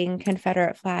and seeing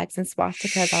Confederate flags and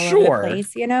swastikas all over the Sure.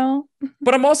 place, you know?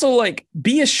 but I'm also like,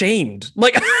 be ashamed.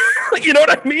 Like, you know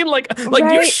what I mean? Like you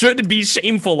Right. should be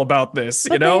shameful about this.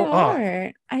 But you know?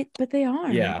 they aren't. But they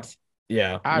aren't. Yeah.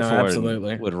 I No, for one,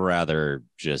 absolutely. would rather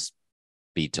just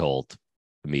be told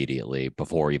immediately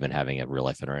before even having a real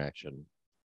life interaction.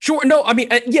 Sure. No, I mean,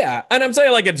 yeah. And I'm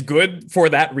saying like it's good for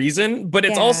that reason, but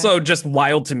it's Yeah. also just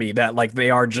wild to me that like they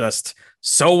are just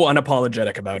so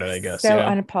unapologetic about it, I guess. So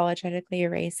yeah. unapologetically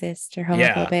racist or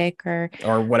Yeah. homophobic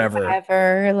Or whatever.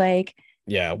 whatever. Like,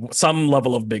 Yeah. Some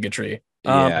level of bigotry.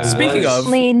 Yeah. Speaking of,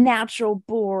 only natural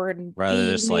born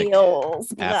Rather just, like,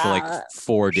 females. After blah. like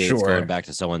 4 days Sure. going back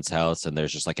to someone's house and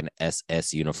there's just like an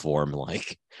SS uniform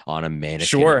like on a mannequin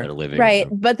Sure. in their living Right,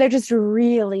 room. but they're just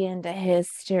really into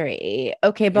history.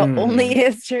 Okay, but Mm. only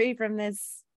history from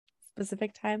this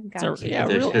specific time. So, Gotcha. yeah,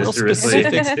 There's real history.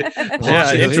 specifics. Yeah,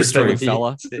 Watch the history, interesting.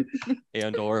 fella,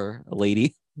 and or a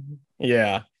lady.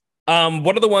 yeah.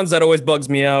 One of the ones that always bugs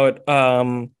me out,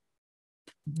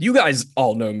 you guys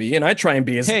all know me, and I try and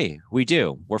be as Hey, we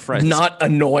do. We're friends. not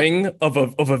annoying of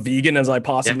a vegan as I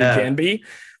possibly Yeah. can be.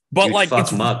 But You'd like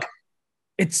fuck muck.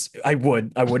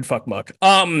 I would fuck muck.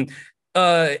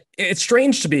 It's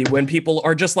strange to me when people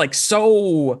are just like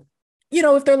so, you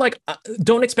know, if they're like,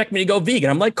 don't expect me to go vegan.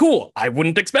 I'm like, cool, I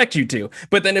wouldn't expect you to.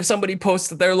 But then if somebody posts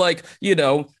that they're like, you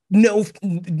know,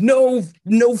 no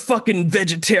fucking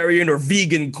vegetarian or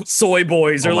vegan soy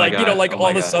boys, or Oh my like, you know, God. like Oh all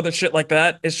my this God. other shit like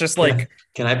that. It's just like,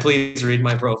 Can I please read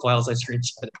my profiles I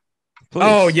screenshot? Please.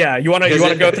 oh yeah, you want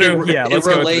to go through? Yeah, let's it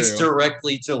go relates through.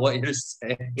 directly to what you're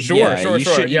saying. Sure. You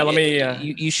should, Yeah, let me.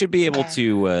 You should be able Yeah.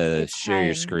 to It's share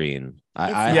your time. screen.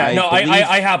 Yeah, no, believe-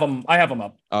 I have them. I have them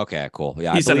up. Okay, cool.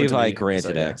 Yeah, He I sent it believe to I me, granted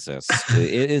so, yeah. access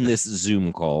in this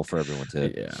Zoom call for everyone to.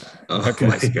 Yeah. Oh Okay.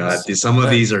 my God. Some of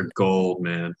these are gold,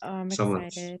 man. Oh, I'm Someone-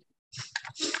 excited.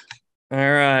 All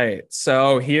right.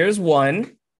 So here's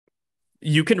one.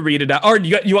 You can read it out. Or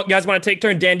you guys want to take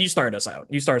turn? Dan, you start us out.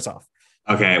 You start us off.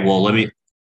 Okay, well,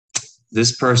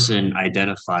 this person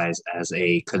identifies as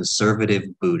a conservative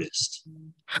Buddhist.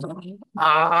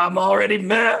 I'm already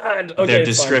mad. Okay, Their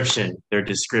it's fine.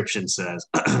 description says,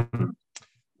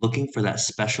 looking for that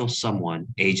special someone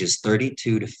ages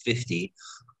 32 to 50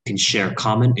 can share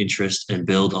common interests and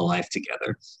build a life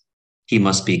together. He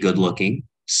must be good looking,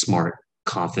 smart,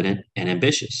 confident, and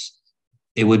ambitious.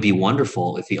 It would be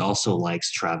wonderful if he also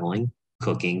likes traveling,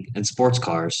 cooking, and sports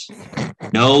cars.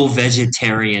 No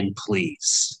vegetarian,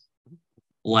 please.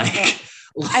 Like,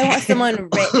 I want someone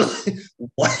rich.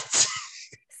 What?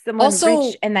 Someone Also-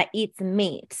 rich and that eats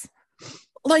meat.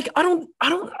 Like, I don't.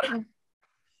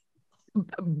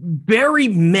 Very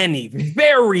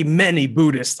many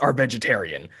Buddhists are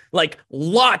vegetarian. Like,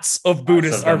 lots of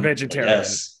Buddhists are vegetarian.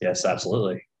 Yes,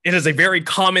 absolutely. It is a very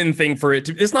common thing for it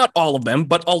to. It's not all of them,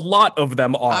 but a lot of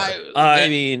them are. I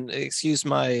mean, excuse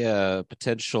my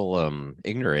potential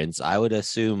ignorance. I would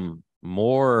assume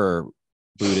more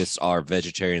Buddhists are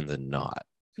vegetarian than not.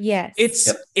 Yes.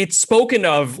 It's spoken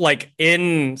of like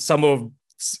in some of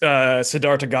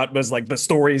Siddhartha Gautama's like the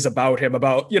stories about him,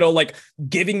 about like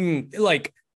giving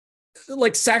like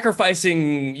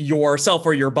sacrificing yourself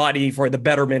or your body for the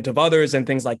betterment of others and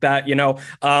things like that,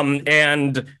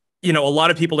 and a lot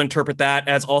of people interpret that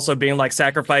as also being like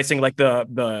sacrificing like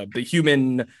the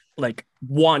human like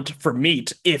want for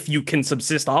meat. If you can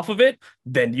subsist off of it,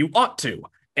 then you ought to.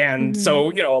 And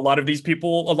so, a lot of these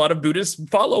people, a lot of Buddhists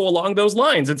follow along those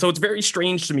lines. And so it's very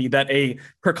strange to me that a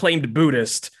proclaimed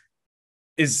Buddhist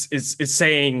is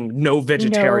saying no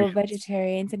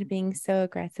vegetarians and being so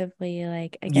aggressively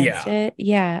like against it.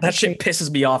 Yeah. That shit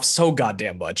pisses me off so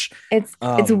goddamn much. It's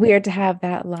weird to have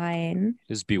that line.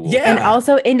 Just be Yeah. And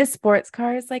also into sports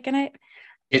cars, like, and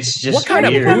it's just what kind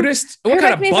weird. of Buddhist, what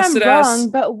kind of busted ass,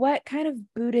 but what kind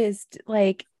of Buddhist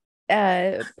like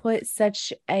put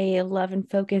such a love and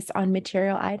focus on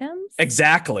material items?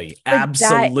 Exactly.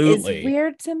 Absolutely. That is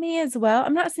weird to me as well.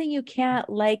 I'm not saying you can't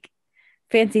like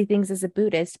fancy things as a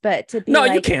Buddhist, but to be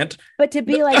you can't. But to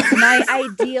be like my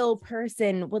ideal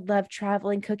person would love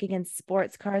traveling, cooking, and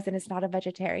sports cars, and it's not a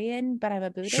vegetarian, but I'm a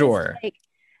Buddhist. Sure. Like,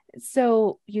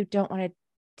 so you don't want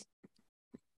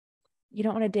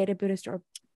to date a Buddhist, or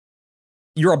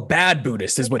you're a bad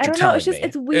Buddhist, is what you're telling me.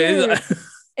 It's weird.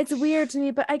 It's weird to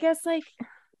me, but I guess like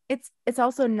it's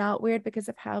also not weird because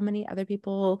of how many other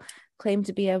people claim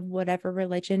to be of whatever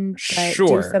religion but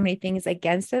do so many things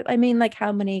against it. I mean, like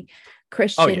how many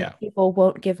Christian people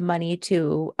won't give money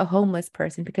to a homeless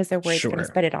person because they're worried they're going to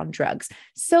spend it on drugs.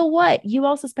 So what? You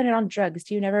also spend it on drugs.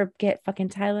 Do you never get fucking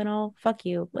Tylenol? Fuck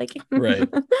you. Like, right.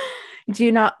 Do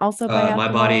you not also buy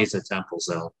my body is a temple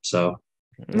zone, so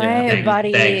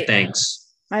thanks.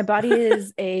 My body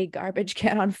is a garbage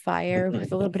can on fire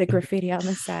with a little bit of graffiti on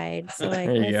the side. So like,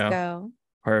 let's go.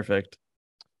 Perfect.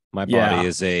 My body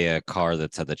is a car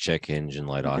that's had the check engine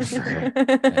light on for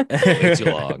way too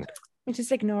long.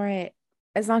 Just ignore it.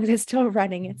 As long as it's still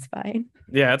running, it's fine.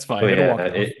 Yeah, it's fine.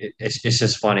 It's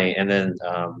just funny. And then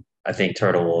I think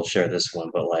Turtle will share this one,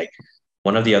 but like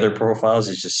one of the other profiles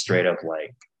is just straight up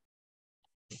like,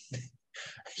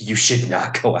 you should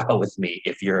not go out with me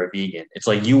if you're a vegan. It's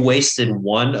like you wasted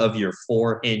one of your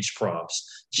 4 Hinge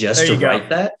prompts just to write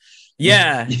that.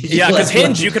 Yeah. Yeah. Because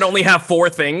Hinge, you can only have 4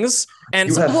 things. And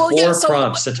you have 4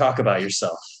 prompts to talk about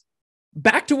yourself.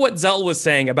 Back to what Zell was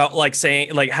saying about like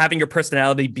having your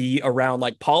personality be around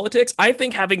like politics. I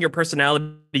think having your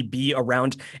personality be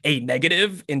around a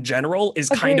negative in general is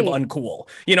kind of uncool.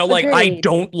 Like I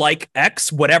don't like X,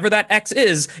 whatever that X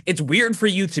is. It's weird for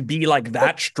you to be like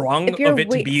that strong of it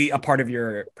to be a part of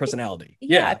your personality.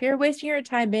 Yeah. If you're wasting your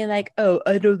time being like, oh,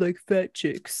 I don't like fat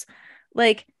chicks.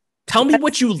 Like, tell me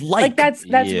what you like. Like that's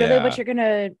really what you're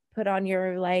gonna put on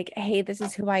your like, hey, this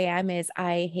is who I am, is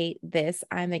I hate this,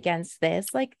 I'm against this.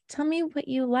 Like, tell me what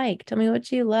you like, tell me what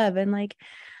you love. And like,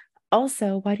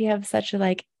 also, why do you have such a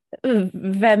like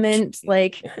vehement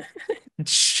like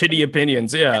shitty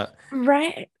opinions? Yeah.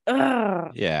 Right.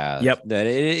 Ugh. Yeah. Yep. That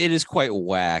it is quite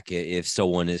whack if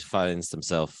someone finds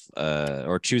themselves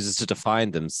or chooses to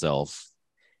define themselves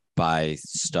by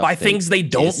things they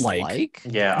don't like.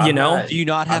 Yeah. Do you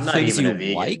not have things you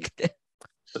like?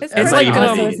 This person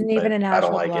also isn't even a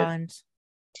natural blonde.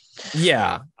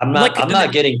 Yeah. I'm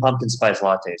not getting pumpkin spice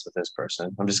lattes with this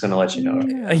person. I'm just gonna let you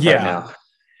know. Yeah.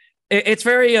 It's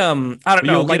very I don't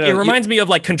know, like it reminds me of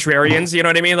like contrarians, you know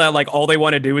what I mean? That like all they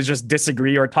want to do is just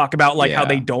disagree or talk about like how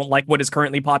they don't like what is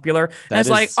currently popular. And it's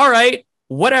like, all right,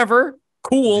 whatever.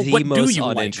 Cool. The what most do you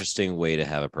uninteresting way to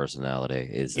have a personality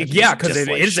is because it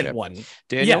isn't one.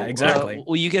 Daniel, yeah, exactly.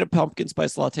 Will you get a pumpkin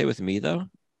spice latte with me though?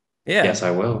 Yeah. Yes, I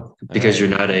will. Because you're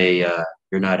not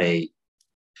a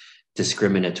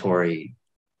discriminatory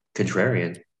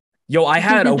contrarian. Yo, I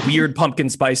had a weird pumpkin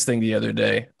spice thing the other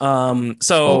day.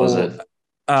 So what was it?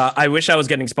 I wish I was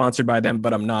getting sponsored by them,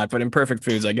 but I'm not. But Imperfect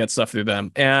Foods, I get stuff through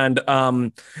them. And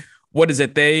what is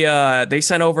it? They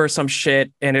sent over some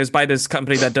shit, and it was by this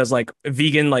company that does like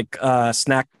vegan like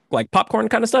snack like popcorn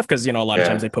kind of stuff, because a lot of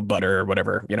times they put butter or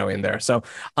whatever in there. So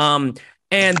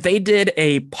and they did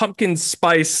a pumpkin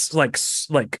spice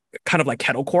like kind of like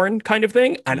kettle corn kind of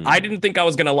thing, and I didn't think I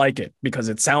was gonna like it because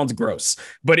it sounds gross,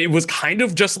 but it was kind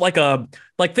of just like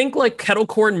think like kettle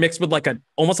corn mixed with like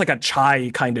almost like a chai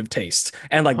kind of taste,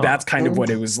 and like that's kind of what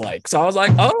it was like. So I was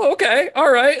like, oh, okay, all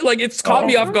right, like it's caught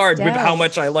me off guard with how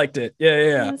much I liked it.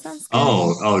 Yeah.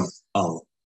 Oh,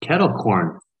 kettle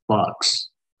corn fucks.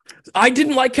 I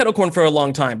didn't like kettle corn for a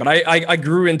long time, but I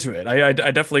grew into it. I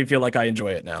definitely feel like I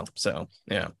enjoy it now. So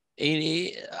yeah.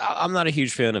 I'm not a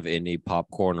huge fan of any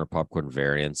popcorn or popcorn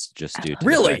variants, just due to the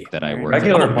Really? fact that I worked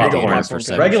Regular at Big popcorn, Apple for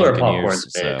 7 regular fucking popcorn's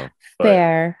years. big. So But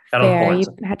Fair, kettle fair. You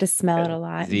corn's had to smell it good. a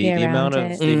lot and the be the amount around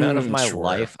of it. the amount of my Sure.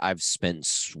 life I've spent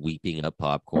sweeping up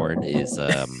popcorn is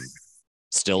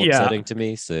still Yeah. upsetting to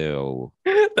me. So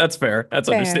That's fair. That's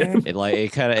Fair. understandable. it like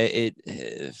it kind of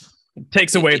it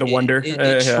Takes away the wonder. It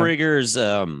Yeah. triggers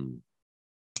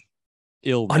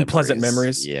ill Unpleasant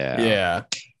memories. Yeah. Yeah.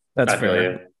 That's I feel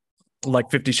fair. you.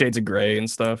 Like 50 Shades of Grey and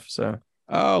stuff. So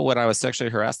Oh, when I was sexually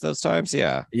harassed those times,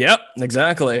 yeah. yep,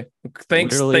 exactly.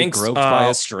 Thanks, Literally thanks, groped by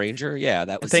a stranger. Yeah,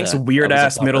 that was thanks, that weird was a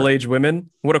ass bummer. middle-aged women.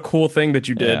 What a cool thing that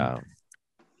you did. Yeah.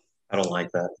 I don't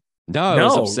like that. No, it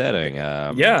was No. upsetting.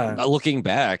 Yeah. Looking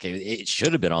back, it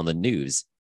should have been on the news.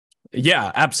 Yeah,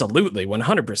 absolutely,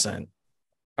 100%.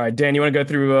 All right, Dan, you want to go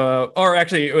through? Or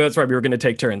actually, that's right. We were going to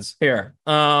take turns here.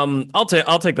 I'll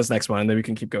take this next one, and then we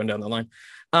can keep going down the line.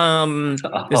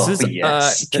 This is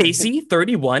yes. Casey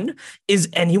 31. Is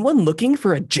anyone looking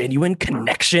for a genuine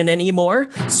connection anymore?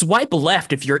 Swipe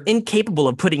left if you're incapable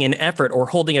of putting in effort or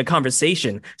holding a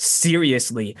conversation.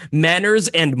 Seriously, manners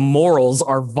and morals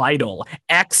are vital.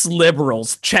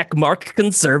 Ex-liberals, checkmark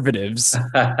conservatives.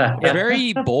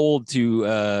 Very bold to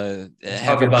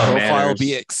have your about profile manners.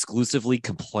 be exclusively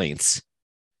complaints.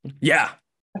 Yeah,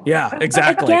 yeah,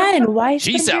 exactly. Again, why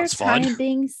She spend your sounds fun. time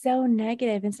being so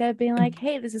negative instead of being like,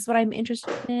 hey, this is what I'm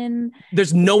interested in?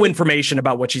 There's no information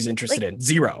about what she's interested in.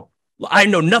 Zero. I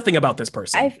know nothing about this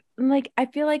person. I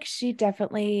feel like she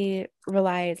definitely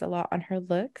relies a lot on her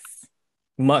looks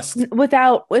Must.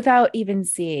 without even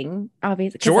seeing,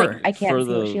 obviously. 'Cause, Sure. like, I can't For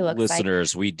see what she the looks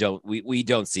listeners, we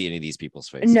don't see any of these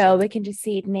people's like. faces. No, we can just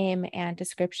see name and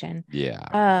description.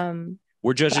 Yeah.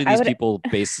 We're judging I these would- people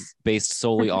based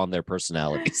solely on their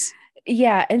personalities.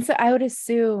 Yeah, and so I would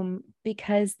assume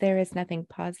because there is nothing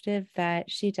positive that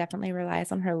she definitely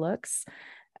relies on her looks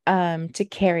to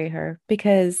carry her,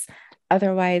 because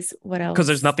otherwise what else? Because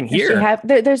there's nothing does she here. have?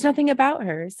 There's nothing about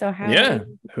her. So how Yeah. are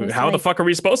you supposed How to, the like- fuck are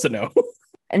we supposed to know?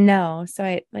 No, so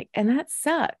I like, and that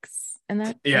sucks. And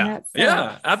that Yeah. and that Yeah,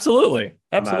 sucks. absolutely.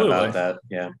 I'm not Absolutely. about that.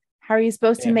 Yeah. How are you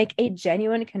supposed to Yeah. make a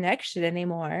genuine connection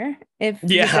anymore if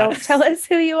Yeah. you don't tell us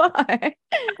who you are?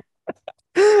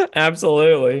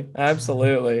 Absolutely.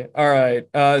 Absolutely. All right.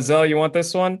 Zell, you want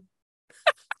this one?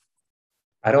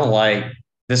 I don't like.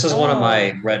 This is one of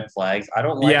my Oh. red flags. I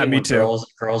don't like Yeah, it me when too.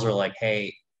 girls are like,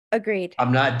 "Hey, Agreed.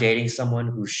 I'm not dating someone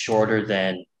who's shorter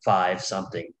than 5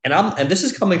 something." And this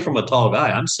is coming from a tall guy.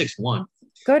 I'm 6'1".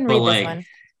 Go ahead and but, read like, this one.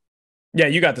 Yeah,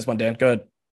 you got this one, Dan. Go ahead.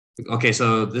 Okay,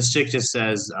 so this chick just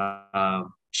says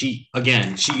she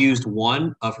used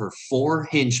one of her 4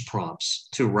 hinge prompts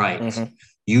to write, Mhm.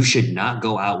 "You should not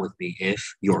go out with me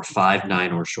if you're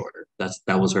 5'9" or shorter."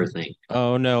 That was her thing.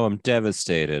 Oh no, I'm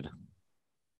devastated.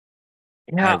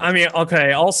 Yeah, I mean,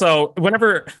 okay. Also,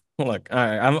 whenever look, all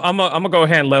right, I'm gonna go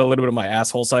ahead and let a little bit of my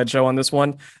asshole side show on this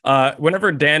one.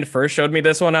 Whenever Dan first showed me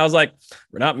this one, I was like,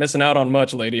 "We're not missing out on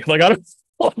much, lady." Like, I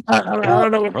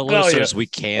don't know what For to tell you. listeners, we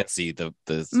can't see the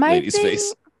My lady's thing,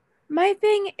 face. my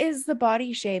thing is the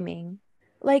body shaming.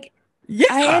 Like, Yeah,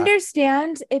 I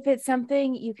understand if it's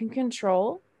something you can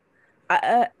control.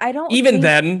 I don't even think-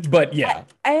 then, but yeah,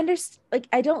 I understand. Like,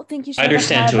 I don't think you should. I ever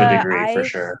understand have to a degree, for I-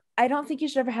 sure. I don't think you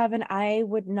should ever have an I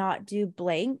would not do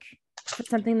blank for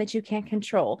something that you can't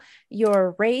control.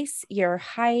 Your race, your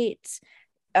height,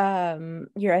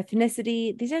 your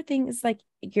ethnicity. These are things like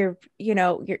your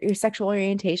sexual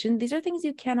orientation. These are things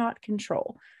you cannot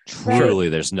control. Truly,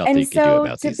 there's nothing you And can do so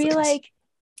about to these be things. like,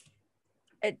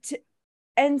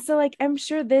 and so like, I'm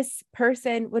sure this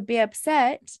person would be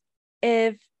upset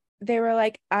if they were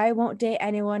like, I won't date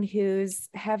anyone who's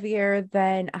heavier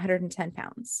than 110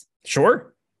 pounds.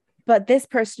 sure. But this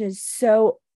person is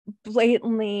so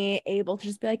blatantly able to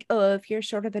just be like, oh, if you're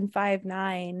shorter than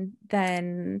 5'9",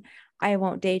 then I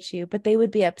won't date you. But they would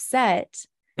be upset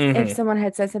Mhm. if someone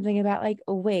had said something about like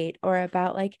weight or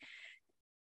about like,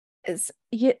 I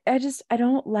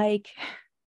don't like.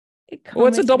 Well,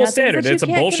 it's a commenting double on things standard. that you It's a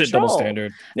can't bullshit double control.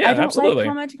 standard. I Yeah, don't absolutely. like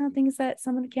commenting on things that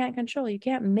someone can't control. You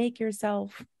can't make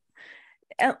yourself,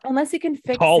 unless you can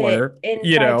fix Taller, it in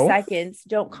you 5 know. seconds.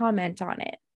 Don't comment on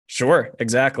it. Sure,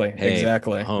 exactly, Hey,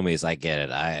 exactly. homies, I get it.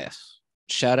 I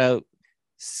shout out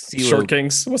CeeLo. Short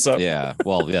Kings, what's up? Yeah,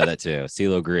 well, yeah, that too.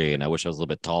 CeeLo Green. I wish I was a little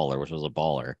bit taller. Wish I was a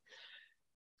baller.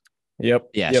 Yep.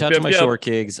 Yeah, yep, shout out to my yep. short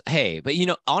kids. Hey, but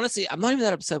honestly, I'm not even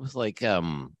that upset with like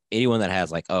anyone that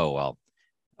has like, oh well,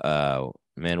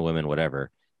 men, women,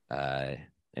 whatever,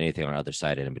 anything on the other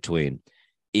side and in between.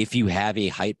 If you have a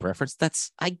height preference,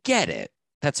 I get it.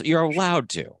 You're allowed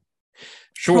to.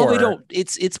 Probably Sure. don't.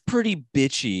 It's pretty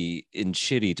bitchy and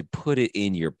shitty to put it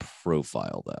in your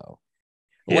profile though.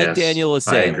 Like Yes, Daniel is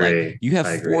I saying, like agree. you have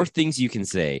I four agree. things you can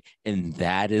say, and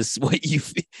that is what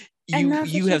And that's what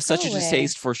you you have such a go with.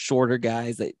 distaste for shorter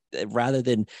guys that rather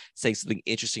than saying something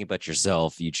interesting about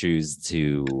yourself, you choose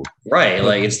to. Right.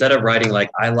 Like instead of writing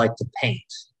like I like to paint,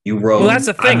 you wrote Well, that's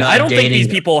the I'm thing. not I don't think these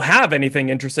dating- people have anything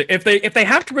interesting. If they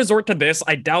have to resort to this,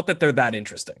 I doubt that they're that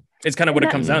interesting. It's kind of what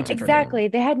it comes down to. for me. Exactly.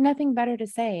 They had nothing better to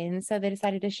say, and so they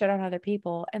decided to shit on other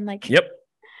people. And like, Yep.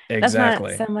 that's not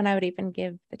Exactly. someone I would even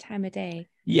give the time of day.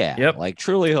 Yeah, Yep. like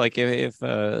truly, like if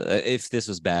this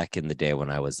was back in the day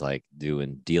when I was like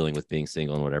dealing with being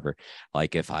single and whatever,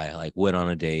 like if I like went on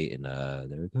a date and there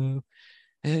we go,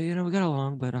 hey, you know, we got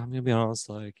along, but I'm gonna be honest,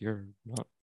 like you're not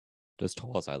as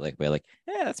tall as I like, but like,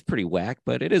 yeah, that's pretty whack,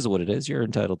 but it is what it is. You're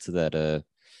entitled to that.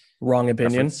 Wrong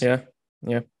opinion. Reference. Yeah.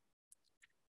 Yeah.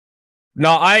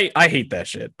 No, I hate that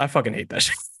shit. I fucking hate that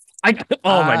shit.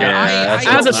 Oh my god. Yeah,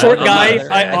 As a I'm short not guy,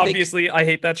 there. I think- obviously I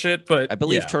hate that shit, but I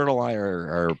believe yeah, Turtle and I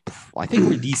are I think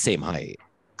we're the same height.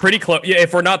 pretty close. Yeah,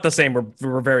 if we're not the same,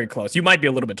 we're very close. You might be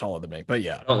a little bit taller than me, but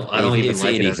yeah. I don't even If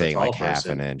like it as a anything, tall like half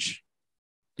person. an inch.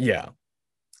 Yeah.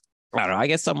 I don't know. I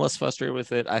guess I'm less frustrated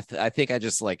with it. I think I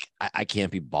just like I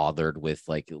can't be bothered with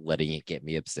like letting it get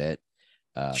me upset.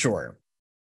 Sure.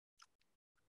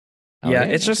 Oh, Yeah,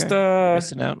 it's just You're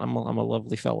missing out. I'm a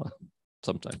lovely fella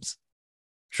sometimes.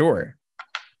 sure.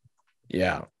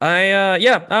 Yeah. I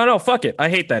don't know. Fuck it. I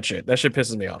hate that shit. That shit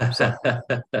pisses me off. So.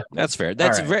 That's fair.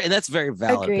 That's right. that's very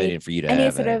valid Agreed. opinion for you to Any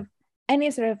have.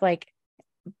 sort of like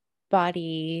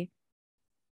body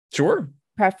Sure.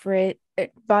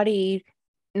 body,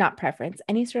 not preference,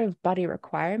 any sort of body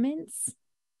requirements.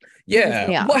 Yeah.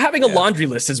 Yeah. Well, having a Yeah. laundry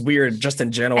list is weird just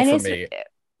in general And for it's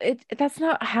me. that's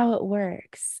not how it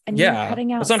works. And you're Yeah.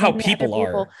 cutting out That's not how so many other people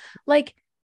are. Like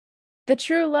the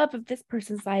true love of this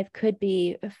person's life could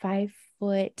be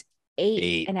 5'8"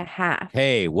 and a half.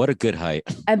 Hey, what a good height.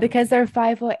 And because they're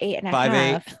 5'8" and a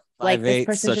 5'8", half, like this 5'8",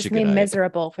 person's such just a gonna be good height.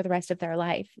 miserable for the rest of their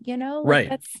life. You know, like Right.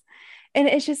 that's, and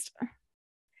it's just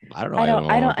I don't know. I don't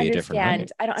wanna be a different height.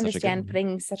 understand. I don't Such a good understand height.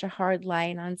 putting such a hard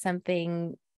line on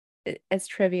something as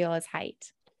trivial as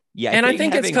height. Yeah, And I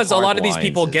think it's having because a hard lot of these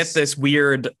people lines get is- this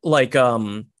weird, like,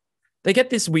 they get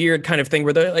this weird kind of thing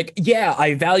where they're like, yeah,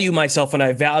 I value myself and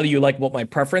I value like what my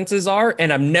preferences are,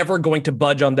 and I'm never going to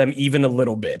budge on them even a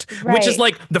little bit. Which is Right.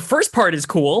 like the first part is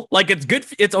cool. Like it's good,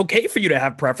 it's okay for you to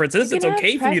have preferences. You It's can have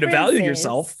okay for you to value preferences.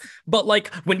 yourself. But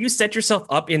like when you set yourself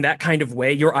up in that kind of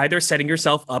way, you're either setting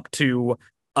yourself up to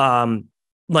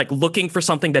like looking for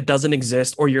something that doesn't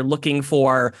exist, or you're looking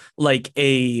for like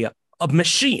a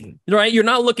machine, right? You're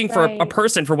not looking for a Right.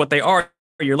 person for what they are.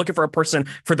 You're looking for a person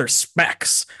for their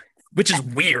specs, which is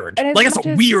weird. And as Like it's much a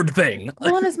as- weird thing.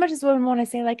 Well, and as much as women want to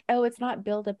say like, oh, it's not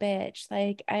build a bitch,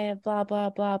 like I have blah blah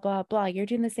blah blah blah, you're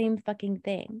doing the same fucking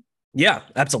thing. Yeah,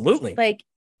 absolutely. Like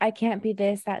I can't be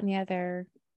this, that, and the other,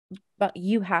 but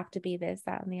you have to be this,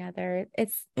 that, and the other.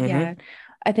 It's Mhm. yeah.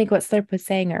 I think what Slurp was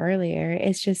saying earlier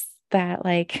is just that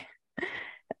like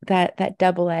that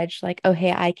double edge, like, oh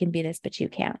hey, I can be this, but you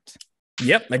can't.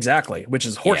 Yep, exactly. Which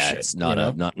is Yeah, horseshit. it's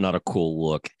not not a cool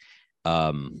look.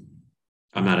 I'm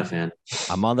not a fan.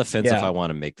 I'm on the fence if Yeah. I want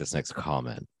to make this next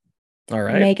comment. All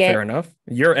right, Make it. fair enough.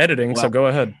 You're editing, so Well- go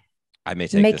ahead. I may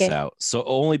take Make this it. out. So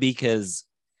only because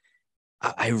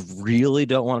I really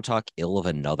don't want to talk ill of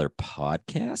another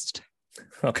podcast.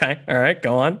 Okay, all right,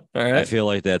 go on. All I right. feel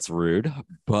like that's rude,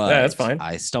 but that's fine.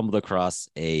 I stumbled across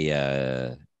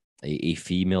a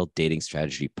female dating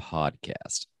strategy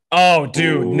podcast. Oh,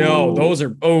 dude, no, Ooh.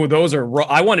 those are.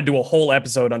 I want to do a whole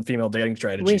episode on female dating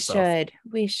strategy. We stuff.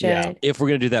 we should. Yeah. If we're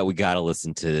gonna do that, we gotta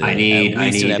listen to I need- at I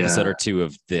least an need, episode or two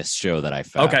of this show that I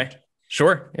found. Okay,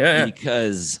 sure. Yeah,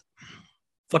 Because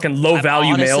fucking low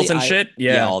value honestly, males and shit.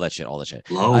 Yeah. all that shit, all that shit.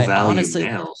 Low I value honestly-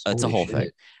 males. It's a Holy whole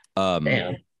shit. thing.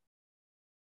 Damn.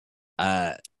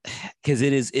 Because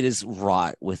it is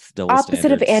wrought with double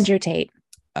Opposite of standards. Andrew Tate.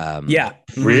 Yeah.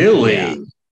 Really?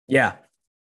 Yeah.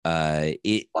 Yeah.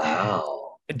 It Wow.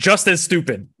 Just as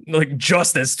stupid. Like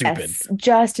just as stupid. Yes,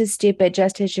 just as stupid,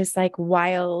 just as just like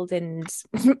wild and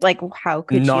like how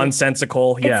could you?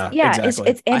 Nonsensical. Yeah. Exactly.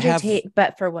 It's Andrew have- Tate,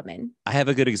 but for women. I have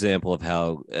a good example of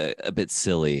how a bit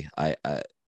silly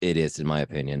it is, in my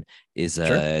opinion. Is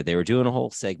Sure. they were doing a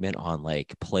whole segment on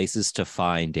like places to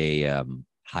find a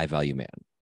high value man,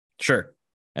 Sure.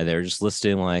 and they're just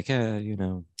listing like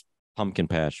pumpkin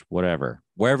patch, whatever,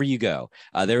 wherever you go.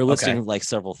 They were listing Okay. like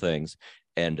several things,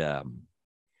 and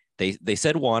they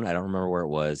said one. I don't remember where it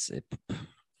was.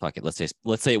 Fuck it.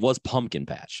 Let's say it was pumpkin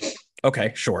patch.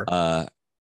 Okay. Sure.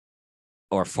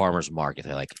 or farmer's market.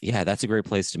 They're like, yeah, that's a great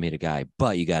place to meet a guy,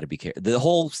 but you got to be careful. The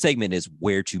whole segment is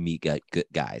where to meet good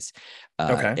guys.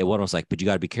 Okay. And one was like, but you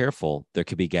got to be careful. There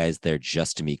could be guys there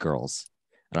just to meet girls.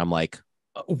 And I'm like,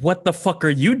 what the fuck are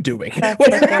you doing? That's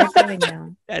what they're doing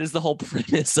now. that is the whole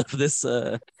premise of this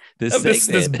this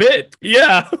segment. bit.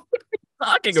 Yeah.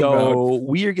 Talking about. So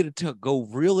we are going to go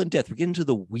real in depth. We're getting into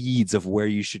the weeds of where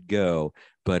you should go,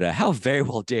 but how very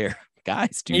well dare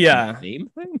guys do Yeah. the same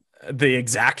thing? The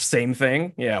exact same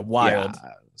thing. Yeah, wild.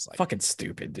 Yeah, it's like, Fucking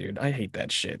stupid, dude. I hate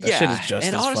that shit. That shit is just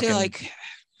and as honestly, fucking... like,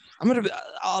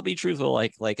 I'll be truthful,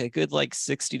 like a good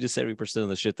 60 to 70% of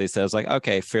the shit they say is like,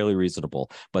 okay, fairly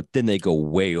reasonable, but then they go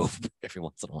way over every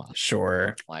once in a while.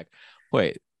 Sure. Like,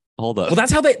 wait, hold up. Well,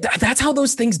 that's how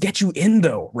those things get you in,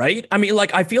 though, right? I mean,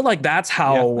 like, I feel like that's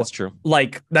how that's true.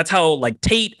 Like that's how like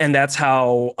Tate, and that's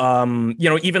how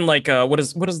even like what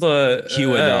is the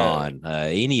QAnon,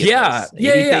 any of yeah, this,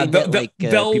 yeah.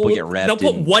 people get wrapped they'll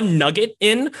put in. one nugget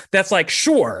in that's like,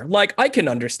 sure, like I can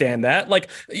understand that. Like,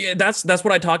 yeah, that's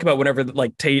what I talk about whenever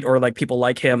like Tate or like people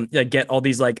like him get all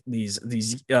these like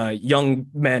these young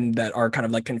men that are kind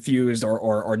of like confused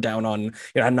or down on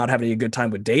not having a good time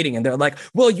with dating, and they're like,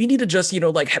 well, you need to just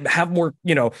like have more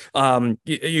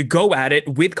you go at it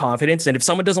with confidence, and if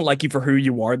someone doesn't like you for who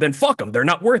you are, then fuck them, they're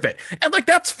not worth it. And like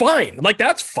that's fine, like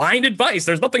that's fine advice,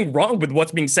 there's nothing wrong with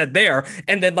what's being said there.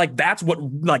 And then like that's what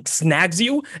like snags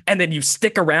you, and then you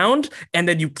stick around, and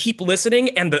then you keep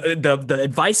listening, and the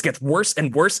advice gets worse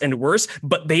and worse and worse,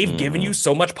 but they've given you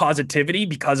so much positivity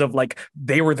because of like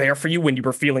they were there for you when you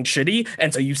were feeling shitty,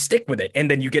 and so you stick with it,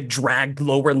 and then you get dragged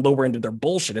lower and lower into their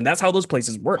bullshit, and that's how those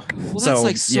places work. Well, so that's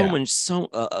like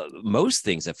most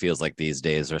things it feels like these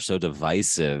days are so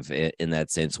divisive in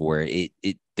that sense, where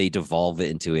they devolve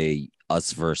it into a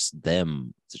us versus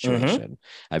them situation.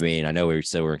 I mean, I know we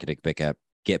said we're going to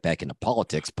get back into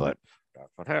politics, but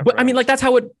I mean, like that's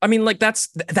how it. I mean, like that's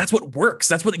what works.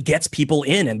 That's what gets people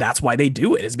in, and that's why they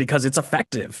do it, is because it's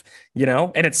effective,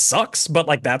 and it sucks, but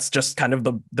like that's just kind of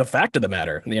the fact of the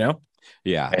matter,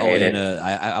 Yeah. Oh, and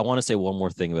I want to say one more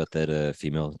thing about that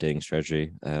female dating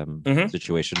strategy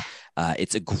situation.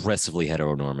 It's aggressively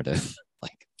heteronormative.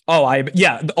 Like,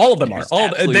 all of them are.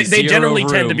 They generally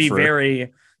tend to be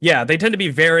very. Yeah, they tend to be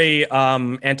very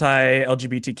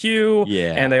anti-LGBTQ.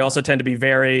 Yeah, and they also tend to be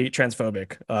very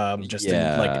transphobic.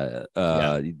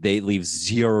 They leave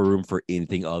zero room for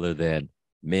anything other than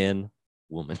men,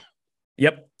 woman.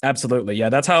 Yep, absolutely. Yeah,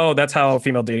 that's how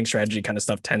female dating strategy kind of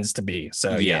stuff tends to be.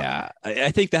 So yeah. I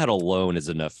think that alone is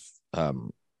enough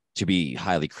to be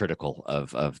highly critical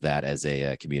of that as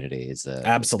a community. Is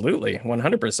absolutely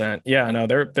 100%. Yeah, no,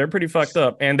 they're pretty fucked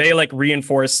up, and they like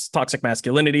reinforce toxic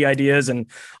masculinity ideas and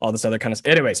all this other kind of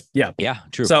stuff. Anyways, yeah,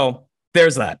 true. So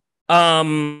there's that.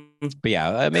 But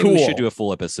yeah, maybe we should do a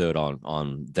full episode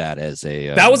on that as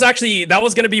a. That was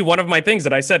going to be one of my things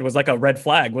that I said was like a red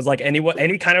flag, was like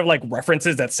any kind of like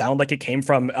references that sound like it came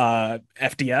from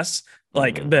FDS,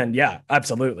 like then yeah,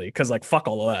 absolutely, because like fuck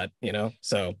all of that,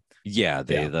 So yeah,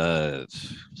 the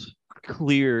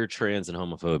clear trans and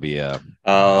homophobia.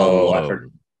 Oh,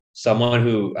 someone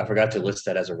who I forgot to list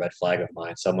that as a red flag of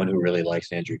mine. Someone who really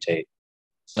likes Andrew Tate.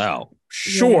 Oh,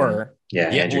 sure. Yeah.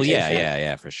 Well,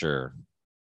 yeah, for sure.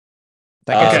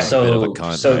 So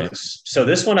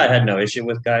this one I had no issue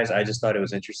with, guys. I just thought it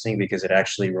was interesting because it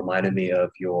actually reminded me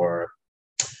of your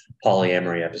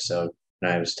polyamory episode,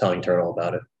 and I was telling Turtle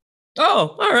about it.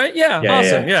 Oh, all right. Yeah.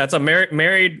 Awesome. Yeah. It's a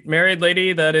married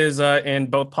lady that is in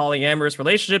both polyamorous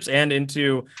relationships and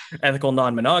into ethical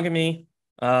non-monogamy,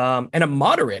 and a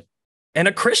moderate and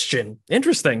a Christian.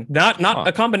 Interesting. Not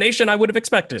a combination I would have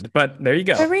expected, but there you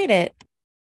go. I read it.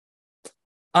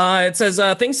 It says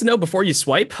things to know before you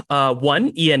swipe.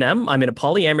 1, E&M. I'm in a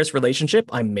polyamorous relationship.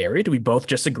 I'm married. We both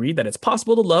just agreed that it's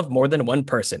possible to love more than one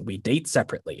person. We date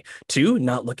separately. 2,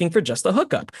 not looking for just a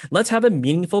hookup. Let's have a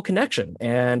meaningful connection.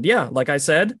 And yeah, like I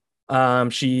said,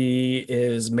 she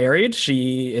is married.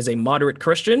 She is a moderate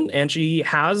Christian, and she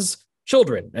has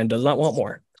children and does not want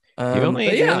more. The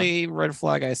only red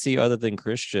flag I see other than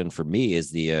Christian for me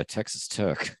is the Texas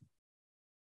Tech.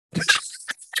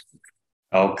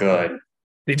 Oh, good.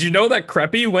 Did you know that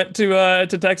Creppy went to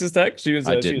Texas Tech? She was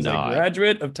a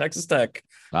graduate of Texas Tech.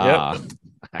 Yep.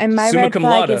 And my red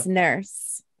flag is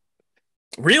nurse.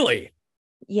 Really?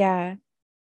 Yeah.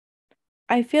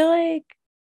 I feel like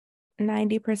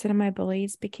 90% of my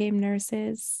bullies became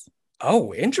nurses.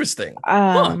 Oh, interesting.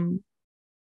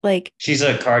 Like she's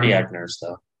a cardiac nurse,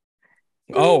 though.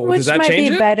 Oh, which does that might change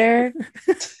be it? Better,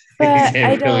 but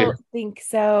I don't think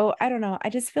so. I don't know. I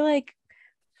just feel like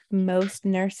most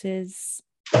nurses,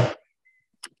 I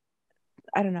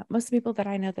don't know, most people that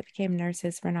I know that became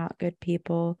nurses were not good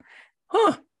people.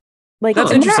 Huh. Like,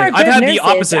 That's and there interesting. are I've good had the nurses,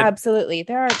 opposite. absolutely.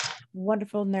 There are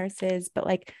wonderful nurses, but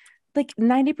like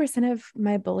 90% of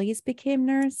my bullies became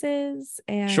nurses.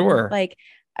 And Sure. like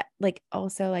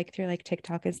also like through like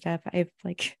TikTok and stuff, I've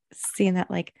like seen that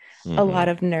like a Mhm. lot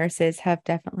of nurses have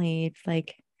definitely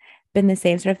like been the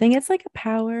same sort of thing. It's like a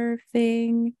power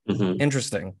thing. Mhm.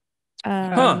 Interesting.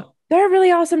 Um, Huh. There are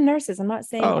really awesome nurses. I'm not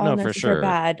saying Oh, all no, for nurses sure. are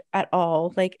bad at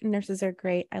all. Like nurses are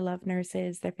great. I love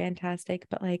nurses. They're fantastic.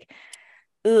 But like,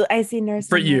 ooh, I see nurses.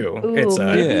 For I'm like, you, ooh, it's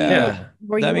maybe Yeah.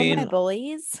 were I you one of my mean,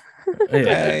 bullies?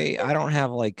 yeah. I don't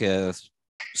have like a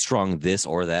strong this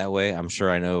or that way. I'm sure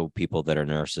I know people that are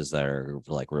nurses that are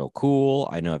like real cool.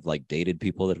 I know I've like dated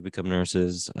people that have become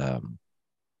nurses.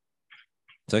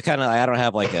 So I don't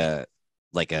have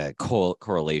like a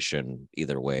correlation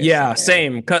either way. It's Yeah, like,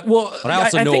 same. Well, but I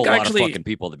also know think a lot actually, of fucking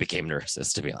people that became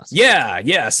nurses, to be honest.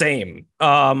 yeah, same.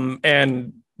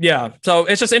 And yeah, so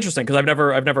it's just interesting because I've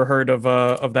never heard of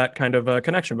that kind of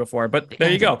connection before. But I think there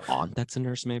I you have an go. aunt that's a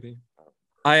nurse, maybe.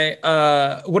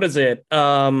 What is it?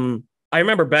 I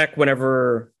remember back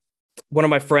whenever one of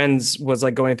my friends was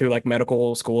like going through like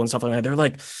medical school and stuff like that. They're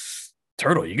like,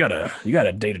 Turtle, you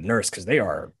gotta date a nurse because they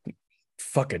are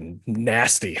fucking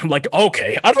nasty. I'm like,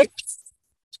 okay, I don't.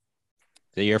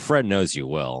 Your friend knows you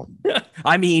well.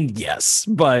 I mean, yes,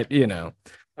 but you know.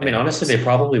 I mean, honestly, anyways. they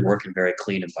probably work in very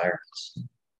clean environments.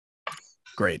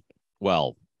 Great.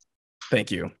 Well,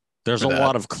 Thank you. there's for a that.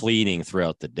 lot of cleaning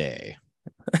throughout the day.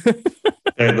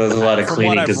 There's a lot of From what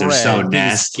cleaning I've because they're so read, things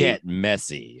nasty. get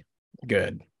messy.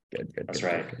 Good. That's good,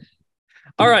 right. good.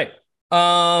 All right.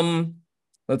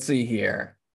 Let's see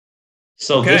here.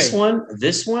 So Okay.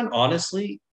 this one,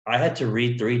 honestly, I had to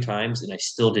read 3 times and I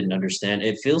still didn't understand.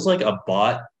 It feels like a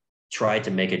bot tried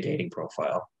to make a dating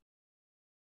profile.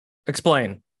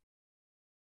 Explain.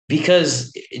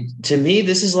 Because to me,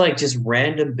 this is like just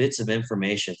random bits of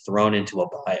information thrown into a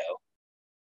bio.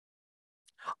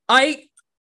 I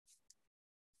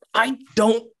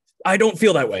don't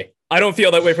feel that way. I don't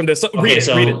feel that way from this. Read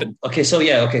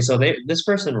it. This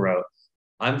person wrote,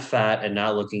 "I'm fat and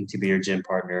not looking to be your gym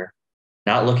partner,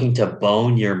 not looking to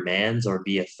bone your mans or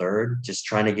be a third, just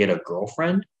trying to get a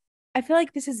girlfriend. I feel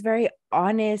like this is very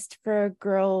honest for a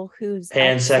girl who's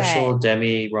Pansexual, upset.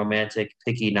 demi-romantic,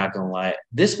 picky, not gonna lie."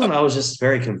 This one I was just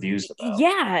very confused about.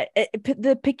 Yeah,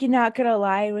 the picky not gonna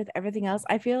lie with everything else.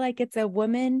 I feel like it's a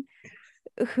woman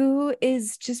who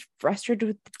is just frustrated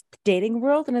with the dating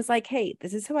world and is like, hey,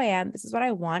 this is who I am. This is what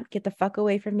I want. Get the fuck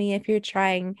away from me if you're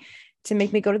trying to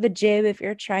make me go to the gym, if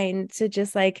you're trying to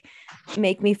just like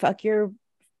make me fuck your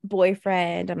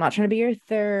boyfriend. I'm not trying to be your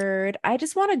third. I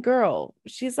just want a girl.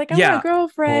 She's like, I want a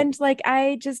girlfriend. Like,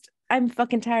 I'm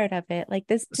fucking tired of it. Like,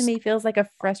 this to me feels like a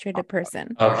frustrated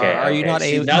person. Okay. Are you not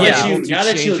able now that you change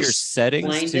your explained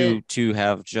settings it, to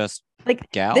have just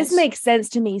like gals? this makes sense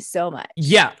to me so much.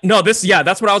 Yeah, no, that's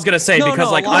what I was gonna say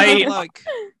because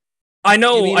I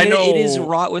know it is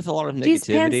wrought with a lot of negativity. She's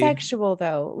pansexual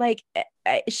though. Like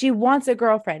she wants a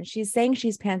girlfriend. She's saying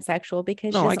she's pansexual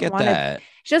because I get that.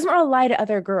 She doesn't want to lie to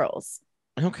other girls.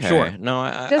 Okay. Sure. No,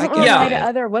 she doesn't want to lie to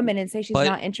other women and say she's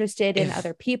not interested in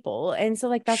other people. And so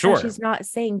like that's why she's not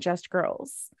saying just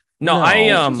girls. No,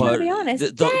 to be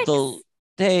honest.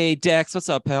 Hey Dex, what's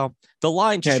up, pal? The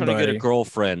line just trying to get a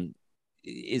girlfriend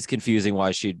is confusing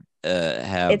why she'd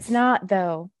have. It's not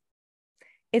though.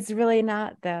 It's really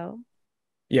not though.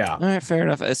 Yeah. All right, fair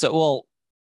enough. So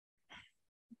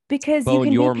because you can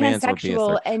be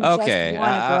pansexual and just want a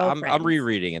girlfriend. I'm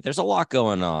rereading it. There's a lot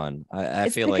going on. I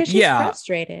feel like she's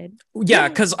frustrated. Yeah,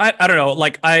 because I don't know.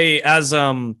 Like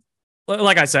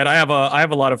like I said, I have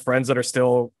a lot of friends that are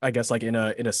still, I guess, like in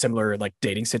a similar like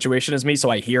dating situation as me. So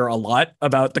I hear a lot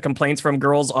about the complaints from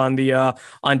girls on the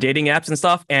on dating apps and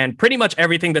stuff. And pretty much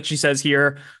everything that she says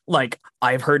here, like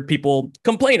I've heard people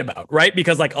complain about, right?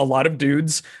 Because like a lot of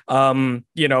dudes,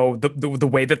 you know, the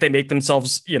way that they make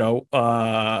themselves, you know,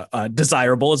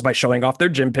 desirable is by showing off their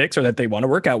gym pics or that they want to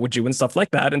work out with you and stuff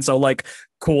like that. And so like,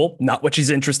 cool, not what she's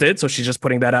interested. So she's just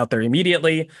putting that out there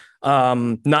immediately. We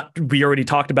already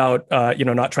talked about you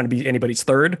know, not trying to be anybody's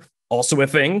third, also a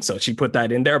thing. So she put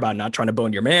that in there about not trying to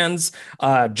bone your mans,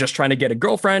 just trying to get a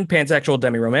girlfriend, pansexual,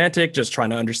 demi-romantic, just trying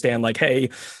to understand like, hey,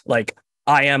 like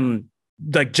I am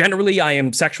like generally I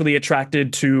am sexually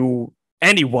attracted to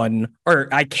anyone, or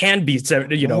I can be,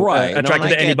 you know, attracted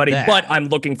to anybody, but I'm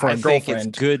looking for a girlfriend. I think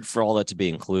it's good for all that to be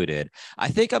included. I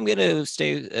think I'm gonna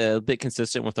stay a bit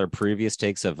consistent with our previous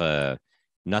takes of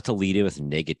not to lead it with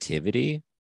negativity.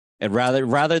 And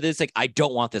rather than like, I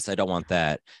don't want this, I don't want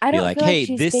that. I don't like, feel hey, like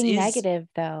she's this being is negative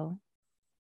though.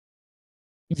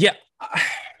 Yeah.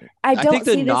 I don't think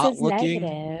see this as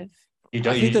negative. You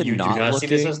do not see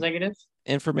this as negative?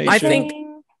 information. I think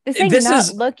the thing this not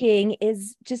is- looking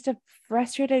is just a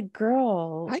frustrated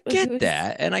girl. I get who's-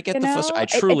 that, and I get you the know,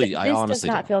 frustration. I this honestly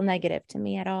does not do. feel negative to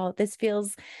me at all. This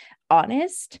feels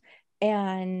honest,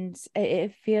 and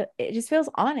it just feels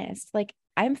honest. Like,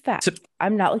 I'm fat. So-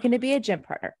 I'm not looking to be a gym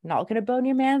partner. Not looking to bone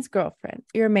your man's girlfriend.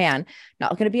 Your man.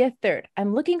 Not looking to be a third.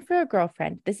 I'm looking for a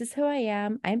girlfriend. This is who I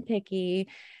am. I'm picky.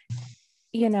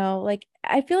 You know, like,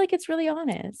 I feel like it's really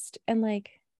honest, and like,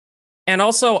 And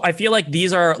also, I feel like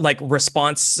these are like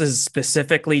responses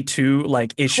specifically to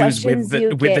like issues Questions you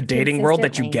with the get dating world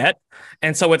that you consistently. get.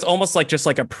 And so it's almost like just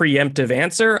like a preemptive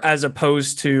answer as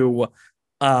opposed to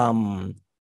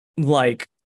like,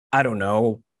 I don't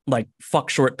know, like fuck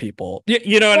short people.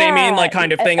 You know what I mean? Yeah, Like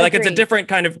kind of thing. Like it's a agreed. different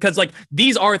kind of, because like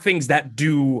these are things that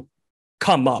do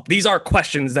come up. These are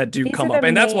questions that do these come are up. the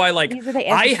And that's main- why like these are the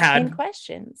I answers to main had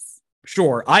questions.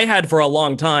 sure, I had for a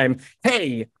long time,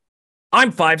 hey,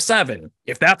 I'm 5'7".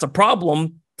 If that's a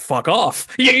problem, fuck off.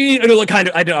 You know, like kind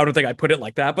of, I don't think I put it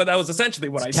like that, but that was essentially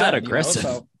what I It's said. kinda aggressive.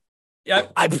 So, yeah,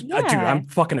 dude, Yeah. I'm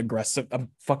fucking aggressive. I'm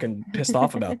fucking pissed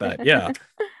off about that. Yeah.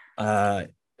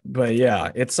 But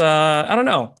yeah, it's I don't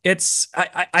know. It's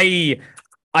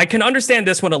I can understand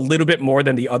this one a little bit more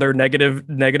than the other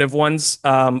negative ones.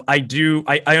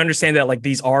 I understand that like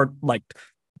these are like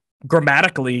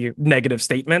grammatically negative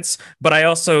statements, but I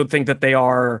also think that they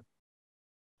are,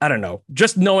 I don't know,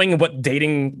 just knowing what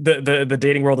dating the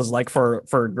dating world is like for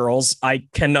girls, I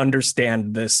can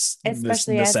understand this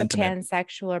Especially this as sentiment. a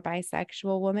pansexual or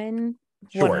bisexual woman.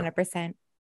 Sure. 100%.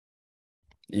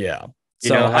 Yeah. You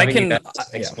So know, I having you can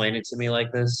guys explain it to me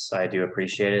like this, I do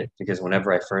appreciate it, because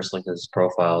whenever I first looked at his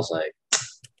profile, I was like,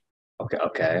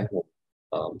 okay,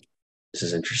 well, this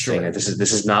is interesting. Sure. This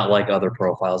is not like other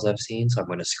profiles I've seen, so I'm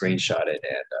going to screenshot it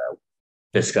and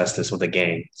discuss this with the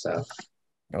gang. So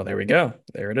Oh, there we go.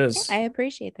 There it is. I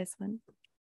appreciate this one.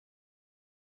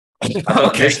 I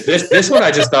thought this one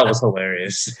I just thought was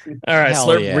hilarious. All right, Hell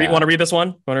Slurp, yeah. want to read this one?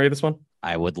 Want to read this one?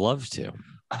 I would love to.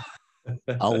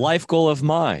 A life goal of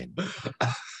mine: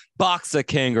 box a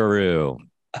kangaroo.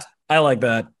 I like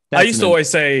that. I That's used to an- always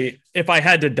say if I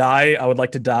had to die, I would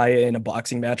like to die in a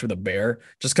boxing match with a bear,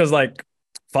 just because like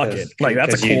fuck it, like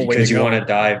that's a cool way to Because you go. want to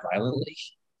die violently.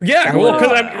 Yeah, well,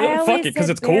 because I fuck always it, because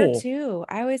said it's bear cool. Too.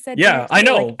 I always said Yeah, bear I too.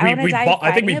 know. Like, I wanna die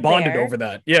I think we fighting a bonded bear. over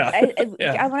that. Yeah.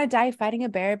 I want to die fighting a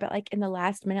bear, but like in the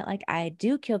last minute, like I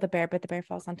do kill the bear, but the bear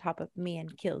falls on top of me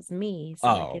and kills me. So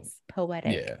like Oh, it's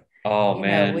poetic. Yeah. Oh You know,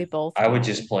 man, we both I would die.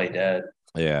 just play dead.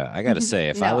 Yeah, I gotta say,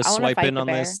 if I No, was I wanna fight swiping the on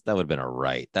bear. this, that would have been a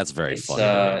right. That's very It's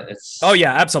funny. it's Oh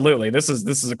yeah, absolutely. This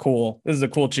is a cool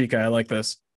chica. I like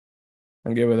this.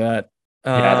 I'm good with that.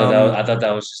 yeah. I thought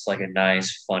that was just like a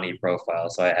nice, funny profile,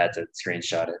 so I had to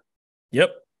screenshot it.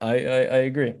 Yep. I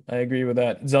agree. I agree with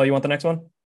that. Zell, you want the next one?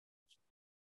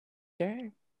 Sure.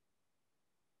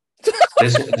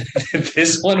 This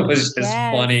this one was just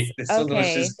Yes, funny. This one was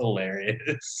okay. just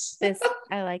hilarious.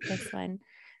 I like this one.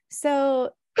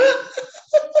 So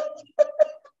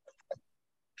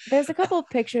there's a couple of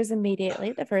pictures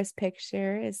immediately. The first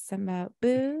picture is some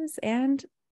booze, and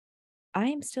I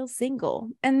am still single.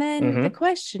 And then the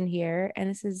question here, and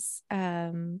this is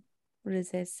what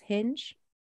is this? Hinge?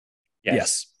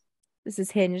 Yes. This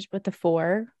is Hinge with the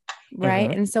 4, right?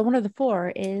 And so one of the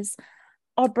 4 is,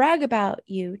 I'll brag about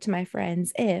you to my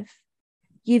friends if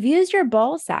you've used your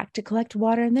ball sack to collect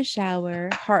water in the shower,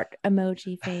 heart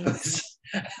emoji face,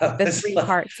 the 3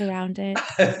 hearts around it.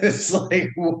 It's like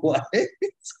what?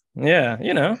 Yeah,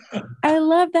 you know. I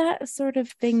love that sort of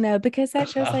thing though, because that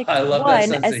shows like I love that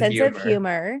one, sense a of sense of humor.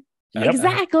 humor. Yep.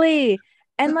 Exactly.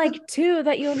 And like 2,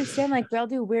 that you understand, like we all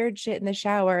do weird shit in the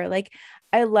shower. Like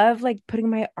I love like putting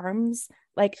my arms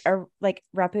like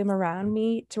wrapping them around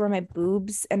me to where my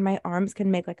boobs and my arms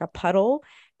can make like a puddle,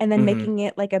 and then making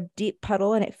it like a deep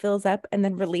puddle, and it fills up, and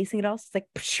then releasing it all. So it's like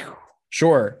pshoo.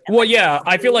 Sure. And, Well, like, yeah,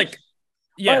 I feel like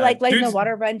yeah, or like letting the dudes-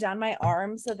 water run down my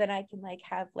arm so then I can like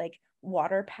have like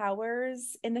water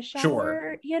powers in the shower,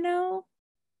 Sure. you know?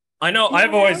 I know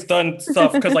I've always done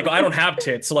stuff because like I don't have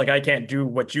tits, so like I can't do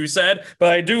what you said,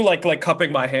 but I do like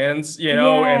cupping my hands, you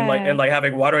know, and Yeah. like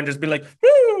having water and just be like,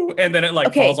 woo, and then it like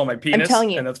Okay, falls on my penis. I'm telling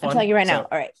you, and that's I'm fun. telling you right So, now.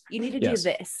 All right, you need to Yes. do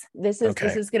this. This is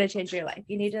Okay. gonna change your life.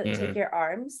 You need to take Mhm. your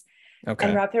arms Okay.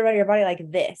 and wrap it around your body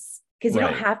like this, because you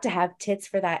don't Right. have to have tits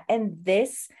for that. And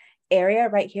this area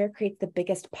right here creates the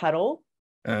biggest puddle.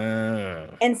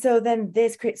 And so then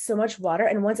this creates so much water,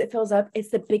 and once it fills up, it's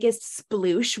the biggest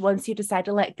sploosh once you decide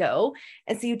to let go.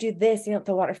 And so you do this, you know,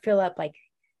 the water fill up like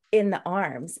in the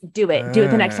arms. Do it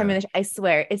the next time. I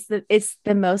swear, it's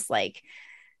the most like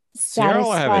Sierra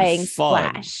satisfying having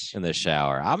fun splash. in the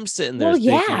shower. I'm sitting there Well,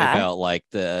 thinking yeah. about like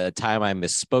the time I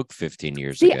misspoke 15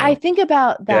 years See, ago. I think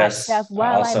about that Yes, stuff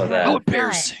while also I'm that. How having fun.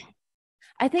 embarrassing.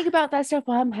 I think about that stuff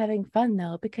while I'm having fun,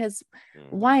 though, because Mm.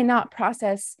 why not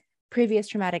process previous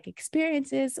traumatic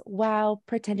experiences while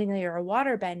pretending that you're a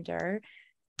waterbender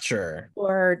Sure.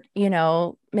 or,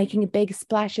 making big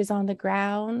splashes on the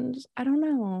ground? I don't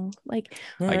know. Like,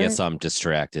 I guess I'm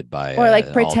distracted by or like all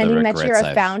the pretending that you're regrets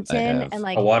a I fountain have. and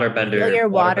like A you fill waterbender, your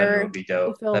waterbender water, would be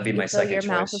dope. you That'd be my fill second your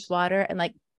mouth choice. with water and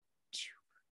like,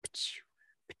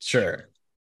 Sure.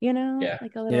 Yeah.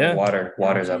 like a little Yeah.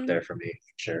 Water's up fountain. there for me,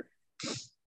 for sure.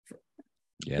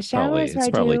 Yeah, The it's shower probably is where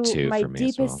I do two my for me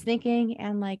as deepest well. thinking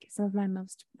and like some of my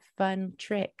most fun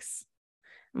tricks.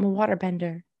 I'm a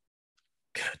waterbender.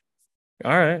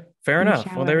 All right. Fair In the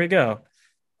enough. Well, there shower. we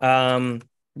go.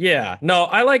 Yeah. No,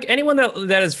 I like anyone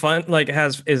that is fun, like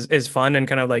is fun and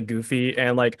kind of like goofy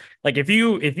and like if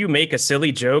you make a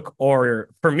silly joke, or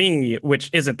for me, which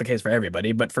isn't the case for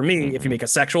everybody, but for me, if you Mhm. make a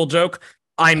sexual joke,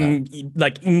 I'm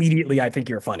like immediately I think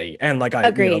you're funny and like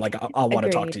Agreed. like I'll want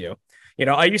to talk Agreed. to you.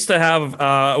 I used to have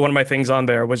one of my things on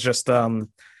there was just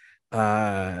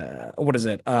what is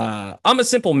it? I'm a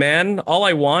simple man. All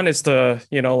I want is to,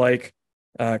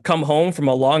 come home from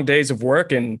a long days of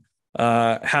work and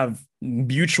have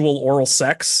mutual oral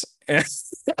sex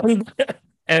and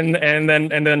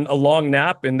then a long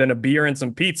nap and then a beer and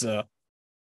some pizza.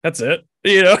 That's it.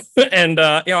 And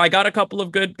I got a couple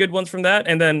of good ones from that,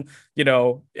 and then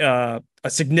a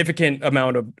significant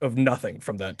amount of nothing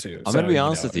from that too. I'm So, gonna be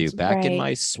honest with you. it's- Back in Right.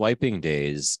 my swiping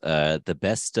days, the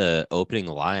best opening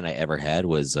line I ever had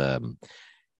was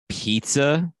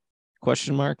pizza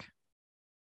question mark.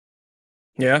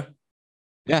 Yeah.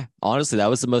 Yeah, honestly, that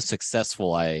was the most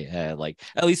successful I had, like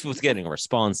at least with getting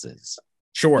responses.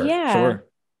 Sure. Yeah. Sure.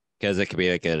 Because it could be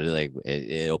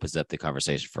it opens up the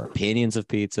conversation for opinions of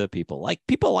pizza. People like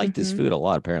this Mhm. food a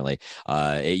lot. Apparently,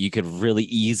 you could really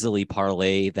easily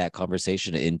parlay that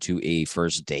conversation into a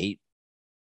first date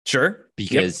Sure. Yep.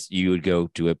 because you would go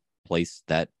to a place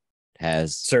that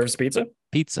has Serves pizza.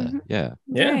 pizza. Mhm. Yeah,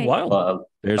 Yeah. Right. Wow.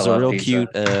 there's I a love real pizza.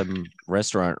 cute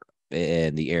restaurant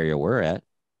in the area we're at.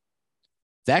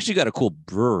 It's actually got a cool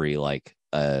brewery like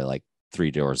 3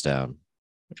 doors down.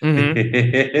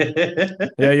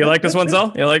 Mhm. Yeah. You like this one,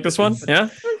 Zell? You like this one? Yeah.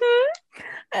 Mhm.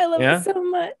 I love Yeah. it so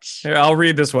much. Here, I'll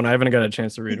read this one. I haven't got a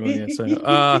chance to read one yet. So,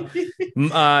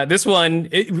 this one.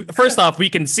 First off, we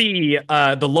can see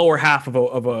the lower half of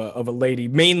a lady,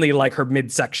 mainly like her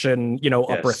midsection,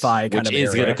 upper Yes. thigh kind Which of is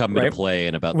area, going to come right? into play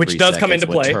in about Which 3 does come seconds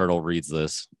into when play. Turtle reads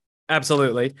this.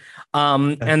 Absolutely.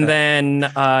 And then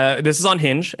this is on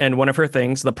Hinge, and one of her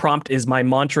things, the prompt is my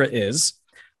mantra is,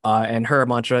 and her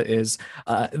mantra is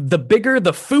the bigger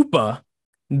the fupa,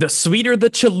 the sweeter the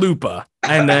chalupa,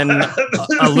 and then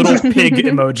a little pig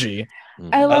emoji.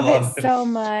 I Mhm. love love it so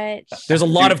much. There's a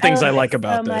lot Dude, of things I I love like it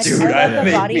about so this. much. Dude, I love that the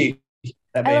made body. me.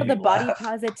 That I made love the me body laugh.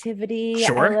 positivity.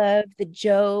 Sure. I love the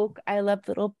joke. I love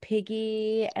the little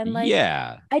piggy. And like,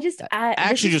 Yeah, I just this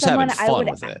actually is just having someone I fun would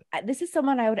with it. this is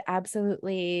someone I would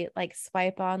absolutely like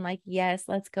swipe on, like, yes,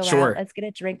 let's go Sure. out, let's get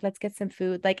a drink, let's get some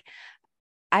food. Like,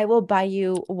 I will buy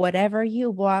you whatever you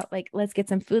want. Like, let's get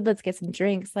some food, let's get some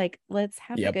drinks, like, let's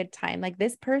have a Yep. good time. Like,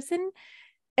 this person,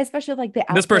 especially like the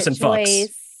This outfit person fucks.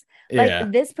 choice, like Yeah.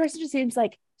 this person just seems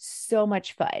like so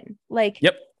much fun. Like,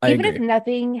 Yep. I even agree. if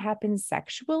nothing happens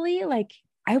sexually, like,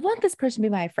 I want this person to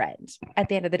be my friend at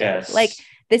the end of the day. Yes. Like,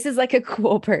 this is like a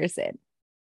cool person.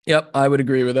 Yep. I would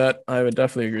agree with that. I would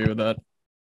definitely agree with that.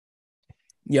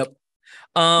 Yep.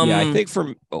 Yeah, I think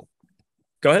from Go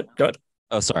ahead. Go ahead.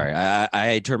 oh sorry,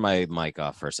 I turned my mic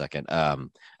off for a second.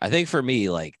 I think for me,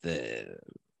 like the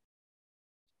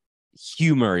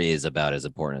humor is about as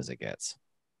important as it gets.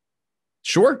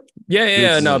 Sure.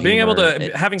 Yeah. Good No, being able humor.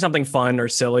 to having something fun or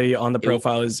silly on the It-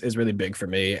 profile is really big for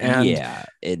me. And yeah,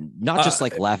 and not just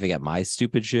like laughing at my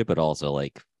stupid shit, but also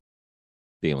like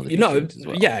being able to do things as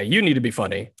well. yeah, you need to be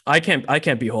funny. I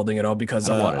can't be holding it all because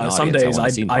I don't want an some audience, I days want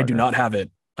a scene I do partner. not have it.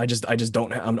 I just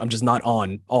don't. I'm just not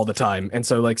on all the time, and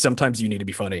so like sometimes you need to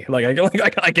be funny. Like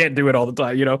I can't do it all the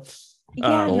time. Yeah,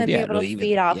 Well, and then yeah, be able no, to even-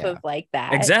 feed off yeah. of like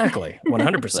that. Exactly.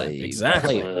 100%. So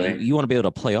Exactly. you want to be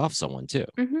able to play off someone too.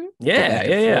 Mhm. Yeah. back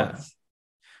and Yeah. forth.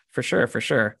 For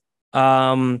sure.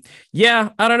 Yeah,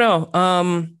 I don't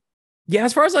know. Yeah,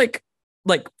 as far as like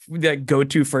the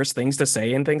go-to first things to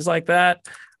say and things like that,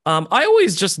 I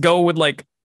always just go with like,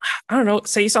 I don't know,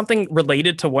 say something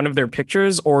related to one of their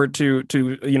pictures or to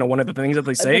one of the things that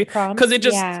they say, because it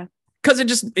just yeah.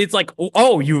 it's like,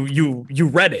 oh, you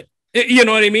read it. You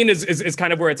know what I mean? Is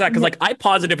kind of where it's at. Because like I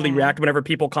positively Yeah. react whenever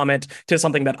people comment to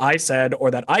something that I said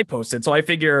or that I posted. So I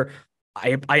figure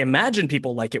I imagine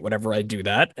people like it whenever I do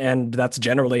that, and that's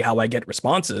generally how I get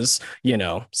responses,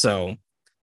 So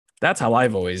that's how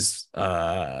I've always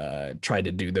tried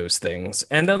to do those things.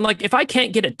 And then like if I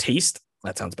can't get a taste,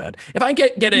 that sounds bad. If I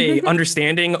get a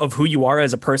understanding of who you are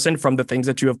as a person from the things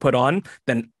that you have put on,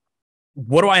 then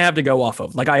what do I have to go off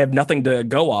of? Like I have nothing to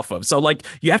go off of. So like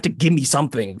you have to give me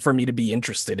something for me to be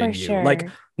interested For in you. sure. Like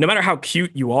no matter how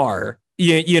cute you are,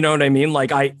 you know what I mean?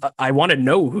 Like I want to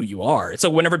know who you are. So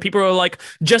whenever people are like,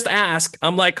 just ask,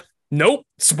 I'm like, nope,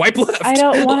 swipe left. I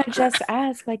don't want to just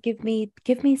ask. Like, give me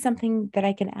something that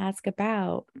I can ask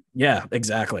about. Yeah,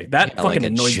 exactly. That Yeah, fucking like a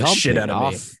annoys the shit jumping out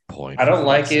of me. off point. I don't for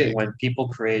like fuck's it sake. when people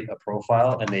create a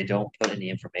profile and they don't put any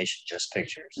information, just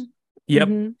pictures. Yep.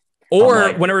 Mhm. Or I'm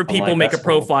like- whenever I'm people like, make a that's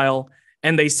cool. profile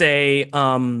and they say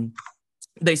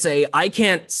I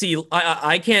can't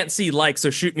see likes, so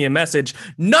shoot me a message.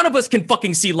 None of us can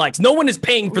fucking see likes. No one is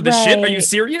paying for the shit. Are you Right.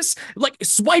 serious? Like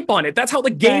swipe on it. That's how the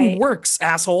game Right. works,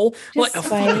 asshole. Just like swipe.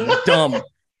 fucking dumb.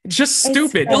 It's just It's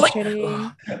stupid. Like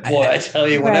frustrating. Boy, I tell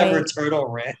you, whenever Right. Turtle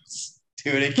rants,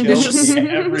 dude, it it's kills just me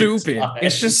every stupid. time.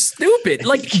 It's just stupid.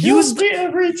 Like It kills use me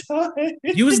every time.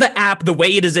 use the app the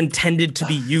way it is intended to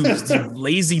be used, you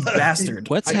lazy bastard.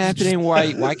 What's happening?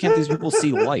 Why can't these people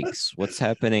see likes? What's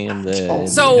happening in the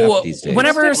So, app these days?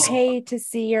 whenever- You have to pay to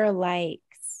see your likes.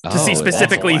 To see Oh,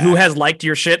 specifically that's who whack. has liked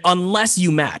your shit, unless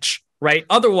you match, right?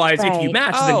 Otherwise, if you Right.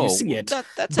 match, then you see it.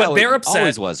 That's But how they're it upset.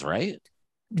 always was, right?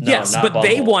 Yes, not but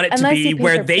they Bumble. want it to Unless be you pay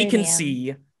where for they can premium.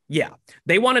 see. Yeah,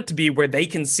 they want it to be where they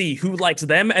can see who likes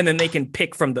them, and then they can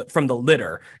pick from the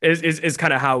litter. Is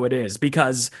kind of how it is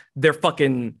because they're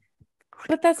fucking.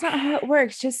 But that's not how it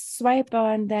works. Just swipe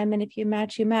on them, and if you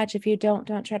match, you match. If you don't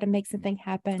try to make something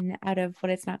happen out of what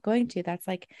it's not going to. That's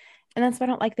like, and that's why I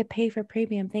don't like the pay for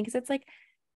premium thing. Because it's like,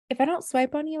 if I don't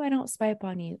swipe on you, I don't swipe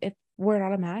on you. If we're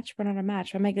not a match, we're not a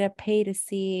match. Am I gonna pay to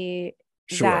see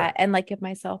Sure. that and like give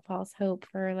myself false hope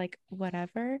for like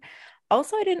whatever?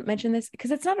 Also, I didn't mention this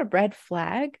because it's not a red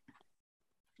flag.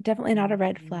 Definitely not a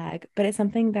red flag, but it's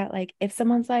something that like if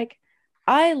someone's like,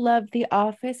 I love The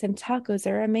Office and tacos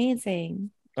are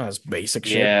amazing. Oh, that's basic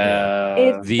shit. Yeah.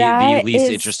 If The that least is,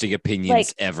 interesting opinions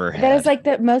like, ever had. that is like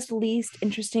the most least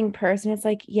interesting person. It's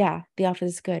like, yeah, The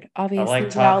Office is good. I Obviously,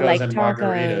 like we all tacos like and tacos.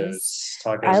 margaritas.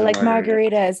 Tacos I and like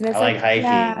margaritas, and it's I like hiking.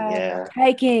 yeah, Yeah.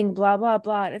 hiking, blah blah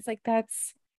blah. And it's like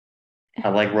that's I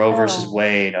like Roe versus No.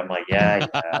 Wade. I'm like, yeah.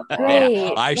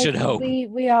 great. I should Like, hope.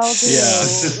 we all do.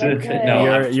 Yeah. Like, good, No,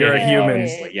 You're- I'm you're a kidding. human.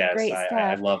 Obviously, yes, Great I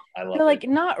stuff. love So like it.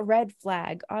 not red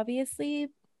flag, obviously,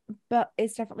 but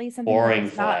it's definitely something Boring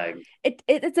that's not. flag.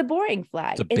 It's a boring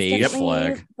flag. It's a beige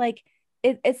definitely, flag. Like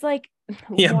it's like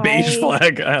Yeah, beige why-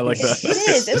 flag. I like that. It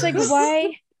is. It's like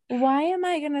why am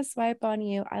I gonna swipe on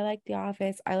you? I like The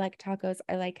Office. I like tacos.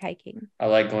 I like hiking. I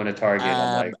like going to Target.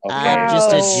 I'm like, okay. I'm just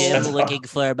a Jim that's- looking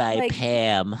for my Like-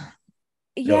 Pam.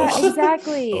 Yeah, Ugh.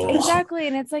 exactly. Ugh. Exactly.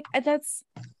 And it's like that's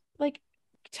like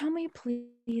tell me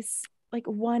please like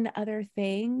one other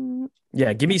thing.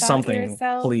 Yeah, give me About something,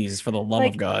 yourself. please, for the love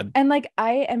Like, of God. And like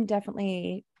I am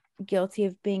definitely guilty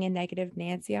of being a negative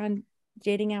Nancy on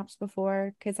dating apps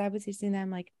before because I was using them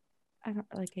like I don't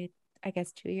like I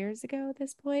guess 2 years ago at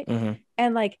this point. Mhm.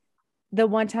 And like the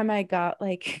one time I got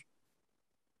like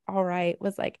all right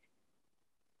was like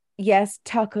yes,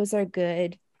 tacos are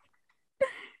good.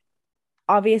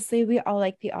 Obviously, we all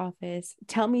like The Office.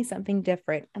 Tell me something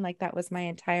different. And like that was my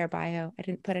entire bio. I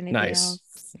didn't put anything Nice.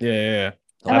 else. Yeah.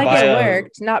 And My like it bio-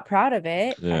 worked. Not proud of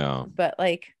it. Yeah. But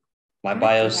like My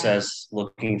bio says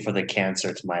looking for the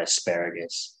cancer to my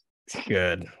asparagus.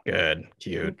 Good.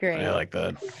 Cute. Great. I like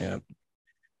that. Yeah.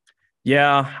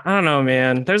 Yeah, I don't know,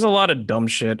 man. There's a lot of dumb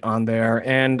shit on there,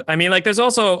 and I mean, like, there's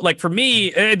also like for me,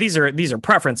 these are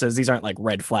preferences. These aren't like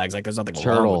red flags. Like, there's nothing wrong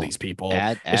Turtle, with these people.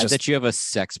 Add just- that you have a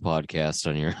sex podcast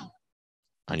on your.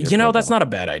 That's not a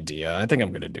bad idea. I think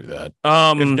I'm gonna do that.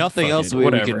 If nothing fuck else, it, we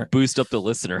whatever. can boost up the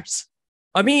listeners.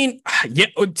 I mean, yeah.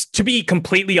 To be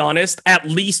completely honest, at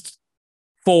least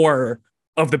 4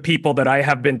 of the people that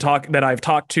I've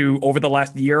talked to over the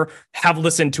last year have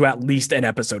listened to at least an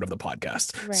episode of the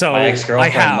podcast. Right. So My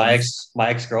ex-girlfriend, I have. my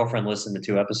ex-girlfriend listened to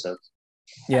 2 episodes.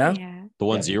 Yeah. Yeah. The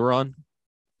ones you were on.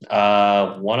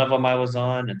 One of them I was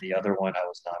on, and the other one I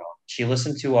was not on. She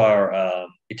listened to our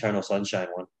Eternal Sunshine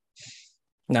one.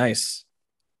 Nice.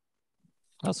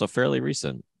 Also fairly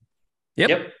recent.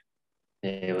 Yep.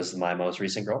 It was my most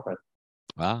recent girlfriend.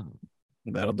 Wow.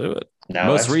 That'll do it. Now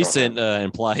Most recent ex-girlfriend.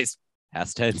 implies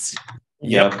past tense.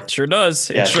 Yep. Sure does.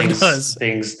 Yeah, It sure does.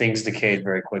 Things decayed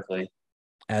very quickly.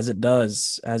 As it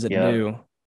does. As it Yeah. do.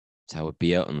 That's how it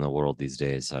be out in the world these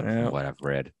days. Yeah. What I've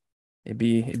read. It'd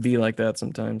be like that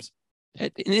sometimes.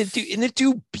 And it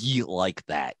do be like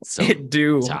that. So It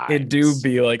do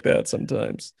be like that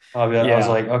sometimes. I was Yeah.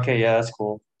 like, okay, yeah, that's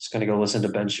cool. Just gonna go listen to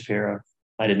Ben Shapiro.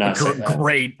 I did not say that.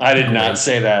 Great. I did not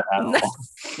say that at all.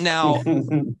 now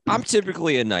I'm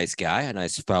typically a nice guy, a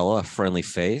nice fella, a friendly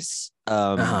face.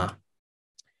 I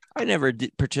never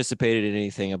participated in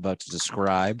anything I'm about to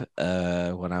describe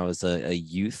when I was a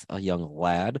youth, a young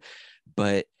lad.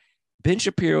 But Ben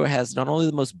Shapiro has not only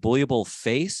the most bullyable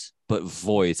face, but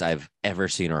voice I've ever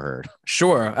seen or heard.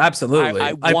 Sure, absolutely.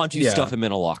 I want to stuff him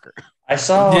in a locker. I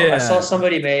saw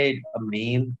somebody made a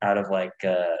meme out of like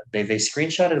they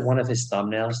screenshotted one of his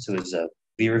thumbnails to his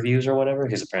movie reviews or whatever,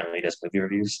 because apparently he does movie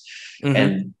reviews.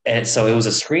 And so it was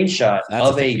a screenshot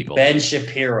of a Ben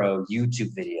Shapiro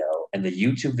YouTube video, and the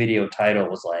YouTube video title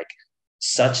was like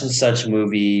such and such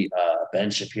movie Ben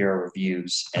Shapiro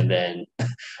reviews, and then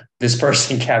this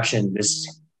person captioned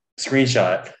this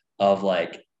screenshot of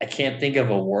like, I can't think of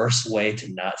a worse way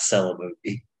to not sell a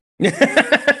movie.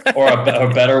 or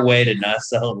a better way to not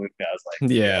sell a movie. I was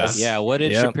like, yeah. What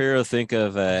did Shapiro think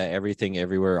of Everything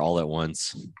Everywhere All at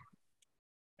Once?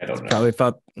 I don't know. Probably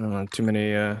thought too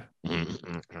many.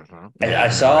 I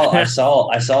saw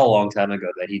a long time ago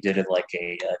that he did like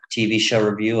a TV show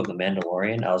review of The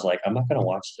Mandalorian. I was like, I'm not gonna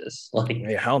watch this. Like,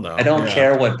 hell no. I don't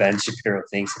care what Ben Shapiro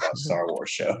thinks about Star Wars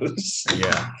shows.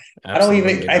 Yeah,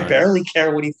 I barely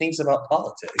care what he thinks about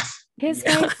politics. His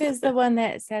wife is the one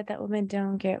that said that women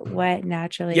don't get wet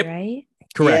naturally, right?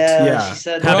 Correct. Yeah. She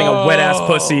said having a wet ass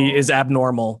pussy is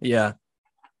abnormal. Yeah.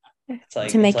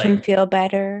 To make him feel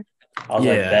better. I was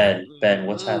like, Ben,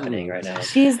 what's happening right now?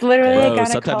 She's literally a gynecologist.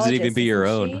 Sometimes it even be your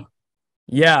own.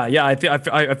 Yeah. I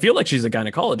feel like she's a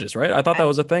gynecologist, right? I thought that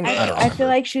was a thing. I feel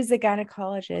like she's a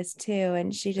gynecologist too,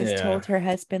 and she just told her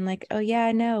husband, like, "Oh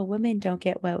yeah, no, women don't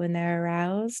get wet when they're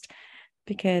aroused,"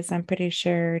 because I'm pretty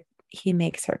sure he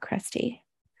makes her crusty.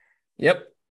 Yep.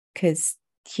 Because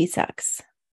he sucks.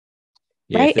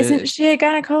 Yeah, right? Isn't she a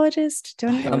gynecologist?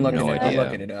 Don't I'm looking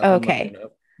it up. Okay.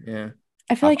 Yeah.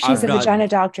 I feel like she's a vagina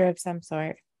doctor of some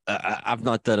sort. I've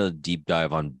not done a deep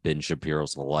dive on Ben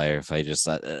Shapiro's life. I just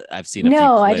I've seen a few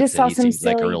clips I just saw and he some seems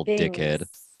like a silly real dickhead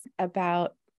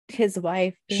about his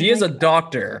wife. She is a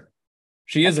doctor.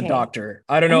 She is a doctor.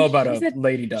 I don't know about a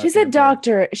lady doctor. She's a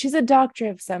doctor. She's a doctor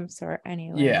of some sort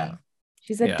anyway. Yeah.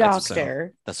 She's a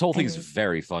doctor. This whole thing's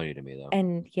very funny to me though.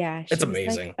 And it's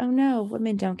amazing. Like, oh no,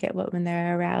 women don't get wet when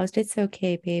they're aroused. It's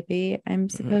okay, baby. I'm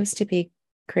supposed to be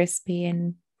crispy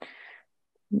and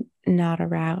not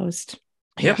aroused.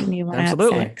 Yep,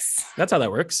 absolutely. That's how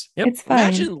that works. Yep. It's fine.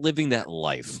 Imagine living that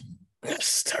life.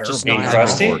 It's terrible. Just not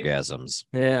having orgasms.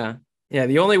 Yeah. Yeah.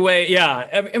 The only way.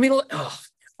 Yeah.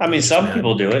 I mean, some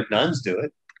people do it. Nuns do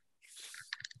it.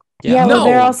 Yeah, well,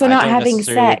 they're also not having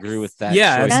sex. Agree with that.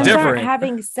 Yeah, it's different. Aren't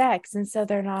having sex, and so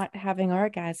they're not having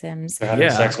orgasms. They're having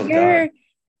sex with God.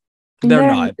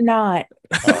 They're not.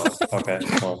 Oh, okay.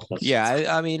 Well,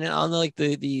 yeah, I mean, on like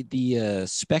the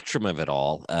spectrum of it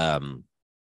all,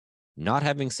 not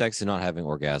having sex and not having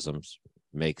orgasms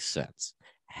makes sense.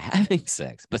 Having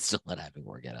sex but still not having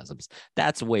orgasms,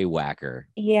 that's way whacker.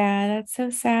 Yeah, that's so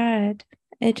sad.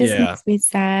 It just makes me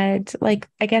sad. Like,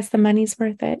 I guess the money's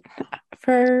worth it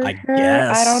for her.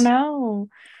 Guess. I don't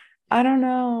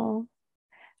know.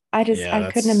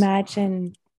 I couldn't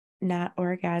imagine not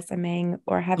orgasming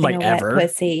or having like a wet ever.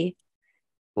 pussy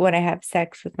when I have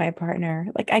sex with my partner.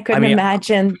 Like, I couldn't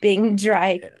imagine being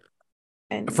dry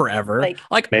and forever.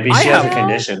 Like maybe she has a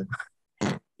condition.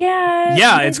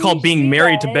 Yeah, it's called being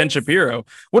married to Ben Shapiro.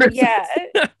 What are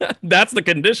that's the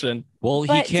condition. Well,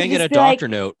 he can't get a doctor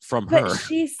note from her. But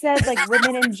she said like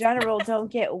women in general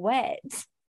don't get wet.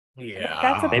 Yeah,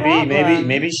 that's a problem.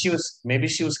 Maybe she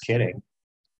was kidding.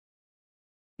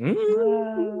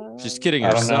 She's kidding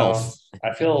herself.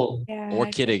 I feel or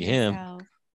kidding him.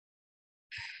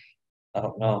 I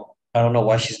don't know. I don't know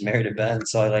why she's married to Ben.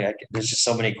 So there's just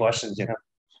so many questions, you know.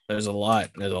 There's a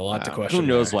lot to question. Who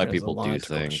knows why people do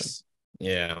things?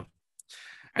 Yeah.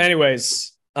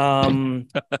 Anyways, yeah.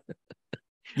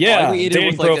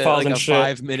 Dating profiles and shit.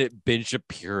 5-minute Ben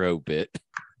Shapiro bit.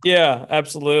 Yeah,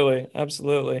 absolutely.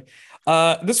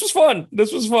 This was fun.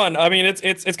 I mean,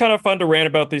 it's kind of fun to rant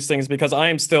about these things because I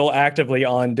am still actively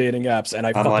on dating apps, and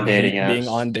I'm on dating apps. Being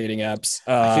on dating apps.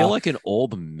 I feel like an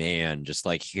old man just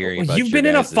like hearing about you've been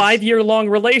in a 5-year-long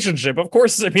relationship. Of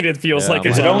course, I mean, it feels like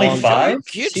is it only 5?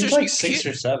 It seems like 6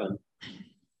 or 7.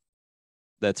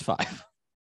 That's 5.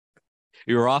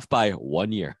 You were off by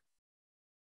 1 year.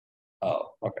 Oh,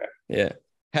 okay. Yeah.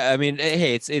 I mean,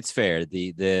 hey, it's fair.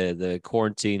 The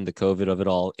quarantine, the COVID of it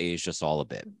all aged us all a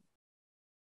bit.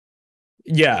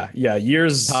 Yeah,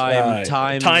 years.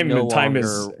 Time no time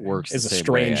longer works is the a same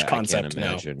way, strange concept I can't now.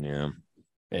 imagine. Yeah.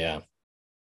 Yeah.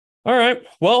 All right.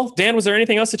 Well, Dan, was there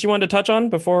anything else that you wanted to touch on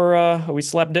before we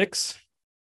slap dicks?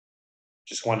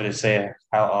 Just wanted to say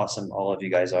how awesome all of you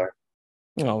guys are.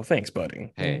 Oh, thanks,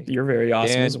 buddy. Hey, You're very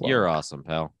awesome Dan, as well. you're awesome,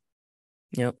 pal.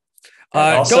 Yep.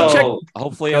 Also, go check.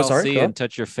 Hopefully, Oh, I'll sorry, see go you ahead. and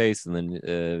touch your face in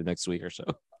the next week or so.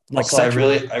 Like also, I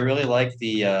sexually? really like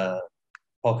the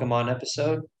Pokemon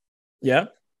episode, Yeah.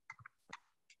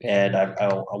 and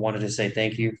I wanted to say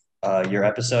thank you. Your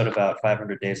episode about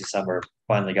 500 Days of Summer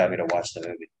finally got me to watch the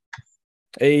movie.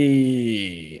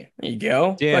 Hey, there you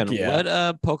go. Dan, Fuck yeah.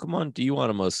 what Pokemon do you want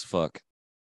to most fuck?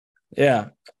 Yeah.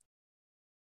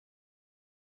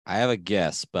 I have a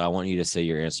guess, but I want you to say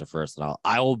your answer first, and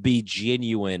I will be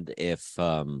genuine if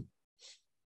I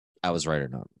was right or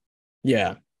not.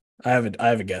 Yeah. I have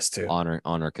a guess too. Honor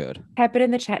code. Type it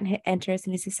in the chat and hit enter as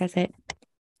soon as he says it.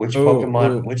 Which Ooh, Pokemon?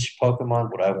 ooh. Which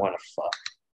Pokemon would I want to fuck?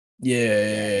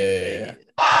 Yeah.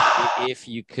 If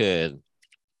you could.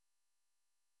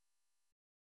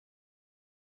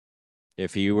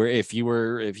 If you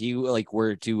like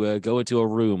were to go into a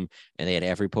room and they had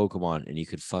every Pokemon and you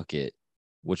could fuck it,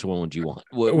 which one would you want?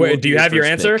 What Wait, would do be you have your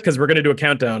first answer? pick? Because we're gonna do a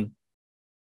countdown.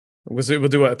 We'll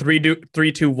do a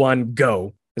 3, 2, 1,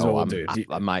 go. Is what we'll do.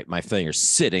 My finger's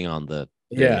sitting on the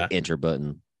Yeah. enter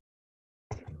button.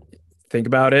 Think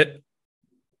about it.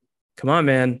 Come on,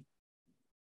 man.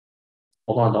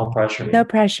 Hold on, don't pressure me. No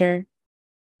pressure.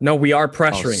 No, we are Oh,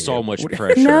 pressuring so you. much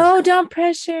pressure. No, don't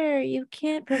pressure. You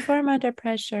can't perform under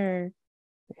pressure.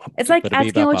 It's like Better be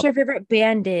asking bop, what bop. your favorite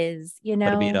band is, you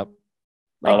Better know? beat up.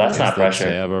 Oh, that's not It's the pressure.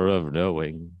 terror of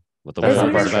knowing what the There's There's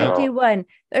no world is pressure at all. 151.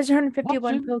 There's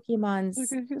 151 Watching.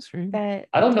 Pokemons that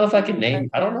I don't know if I could name.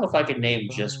 I don't know if I could name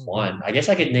just one. I guess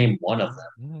I could name one of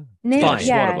them. name Fine.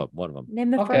 yeah. One of them.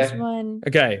 Name the Okay. first one.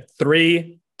 Okay,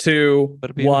 3, 2,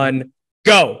 Better be 1,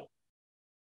 go.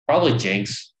 Probably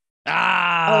Jinx.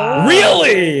 Ah,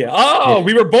 Really? Oh,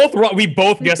 we were both wrong. We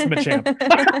both guessed Machamp.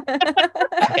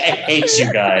 I hate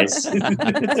you guys.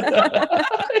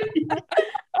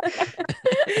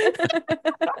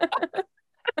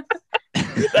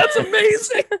 That's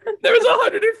amazing. There was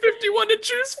 151 to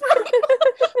choose from.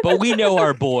 But we know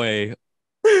our boy,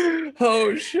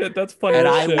 Oh shit, that's funny. and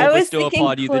as I shit. will I was bestow thinking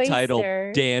upon you the title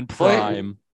Cloyster. Dan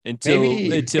Prime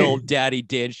Maybe- until Daddy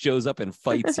Dan shows up and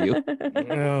fights you.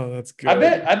 Oh, that's good. I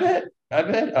bet.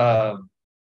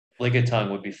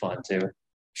 Lickitung would be fun too.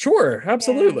 Sure,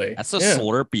 absolutely. That's the Yeah.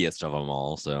 slurpiest of them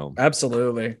all. So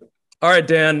Absolutely. All right,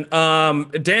 Dan.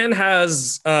 Dan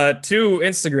has 2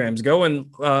 Instagrams. Go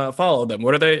and follow them.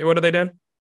 What are they, Dan?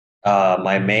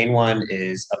 My main one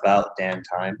is about Dan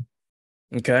Time,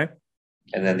 Okay.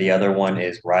 and then the other one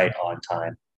is right on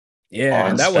time. Yeah,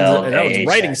 and that Unspelled one's AHN.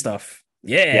 writing stuff.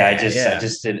 Yeah. Yeah, I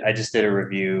just did a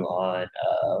review on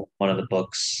one of the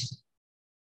books.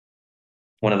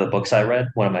 One of the books I read,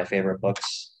 one of my favorite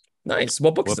books. Nice.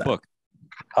 What book is what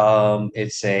that? book?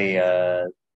 It's a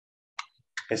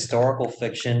historical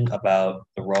fiction about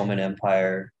the Roman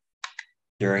Empire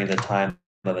during the time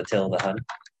of Attila the Hun.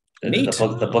 Neat.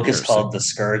 The book is called The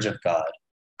Scourge of God.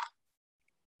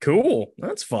 Cool.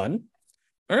 That's fun.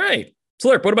 All right.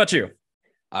 Slurp, what about you?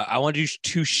 I want to do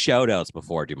 2 shout outs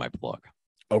before I do my plug.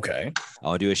 Okay.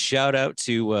 I'll do a shout out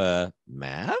to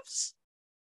Mavs,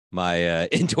 my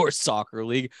indoor soccer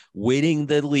league, winning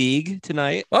the league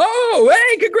tonight. Oh,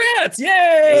 hey, congrats. Yay.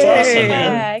 That's awesome,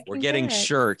 man. Yeah, We're getting congrats.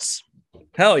 shirts.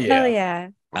 Hell yeah. Hell yeah.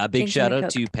 A big Thanks for shout the out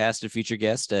Coke. to past and future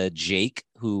guest Jake,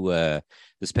 who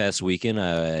this past weekend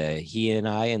he and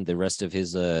I and the rest of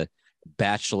his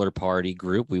bachelor party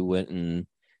group, we went and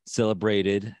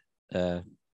celebrated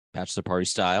bachelor party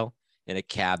style in a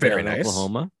cabin Very in nice.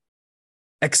 Oklahoma.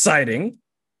 Exciting.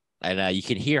 And you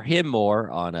can hear him more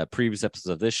on previous episodes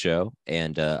of this show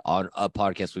and on a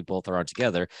podcast we both are on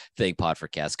together. Thank Pod for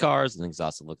Cast Cars and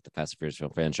Exhausted Look at the Fast and Furious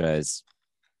film franchise.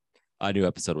 A new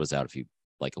episode was out a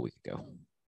week ago.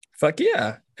 Fuck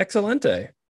yeah. Excelente.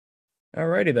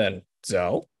 Alrighty then.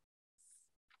 So,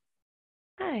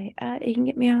 Hi, you can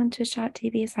get me on to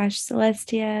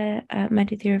shot.tv/Celestia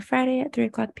Monday through Friday at 3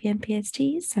 o'clock p.m. PST,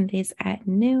 Sundays at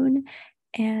noon.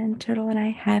 And Turtle and I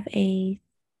have a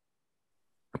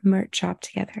merch shop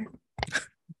together.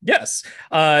 yes.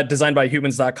 Designed by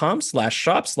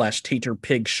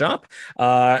humans.com/shop/taterpigshop.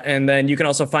 And then you can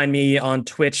also find me on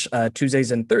Twitch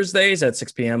Tuesdays and Thursdays at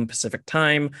 6 p.m. Pacific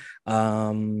time.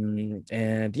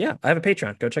 And yeah, I have a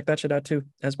Patreon. Go check that shit out too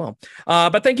as well.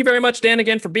 But thank you very much, Dan,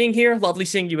 again for being here. Lovely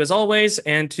seeing you as always.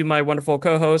 And to my wonderful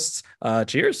co-hosts,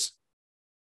 cheers.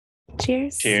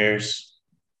 Cheers. Cheers.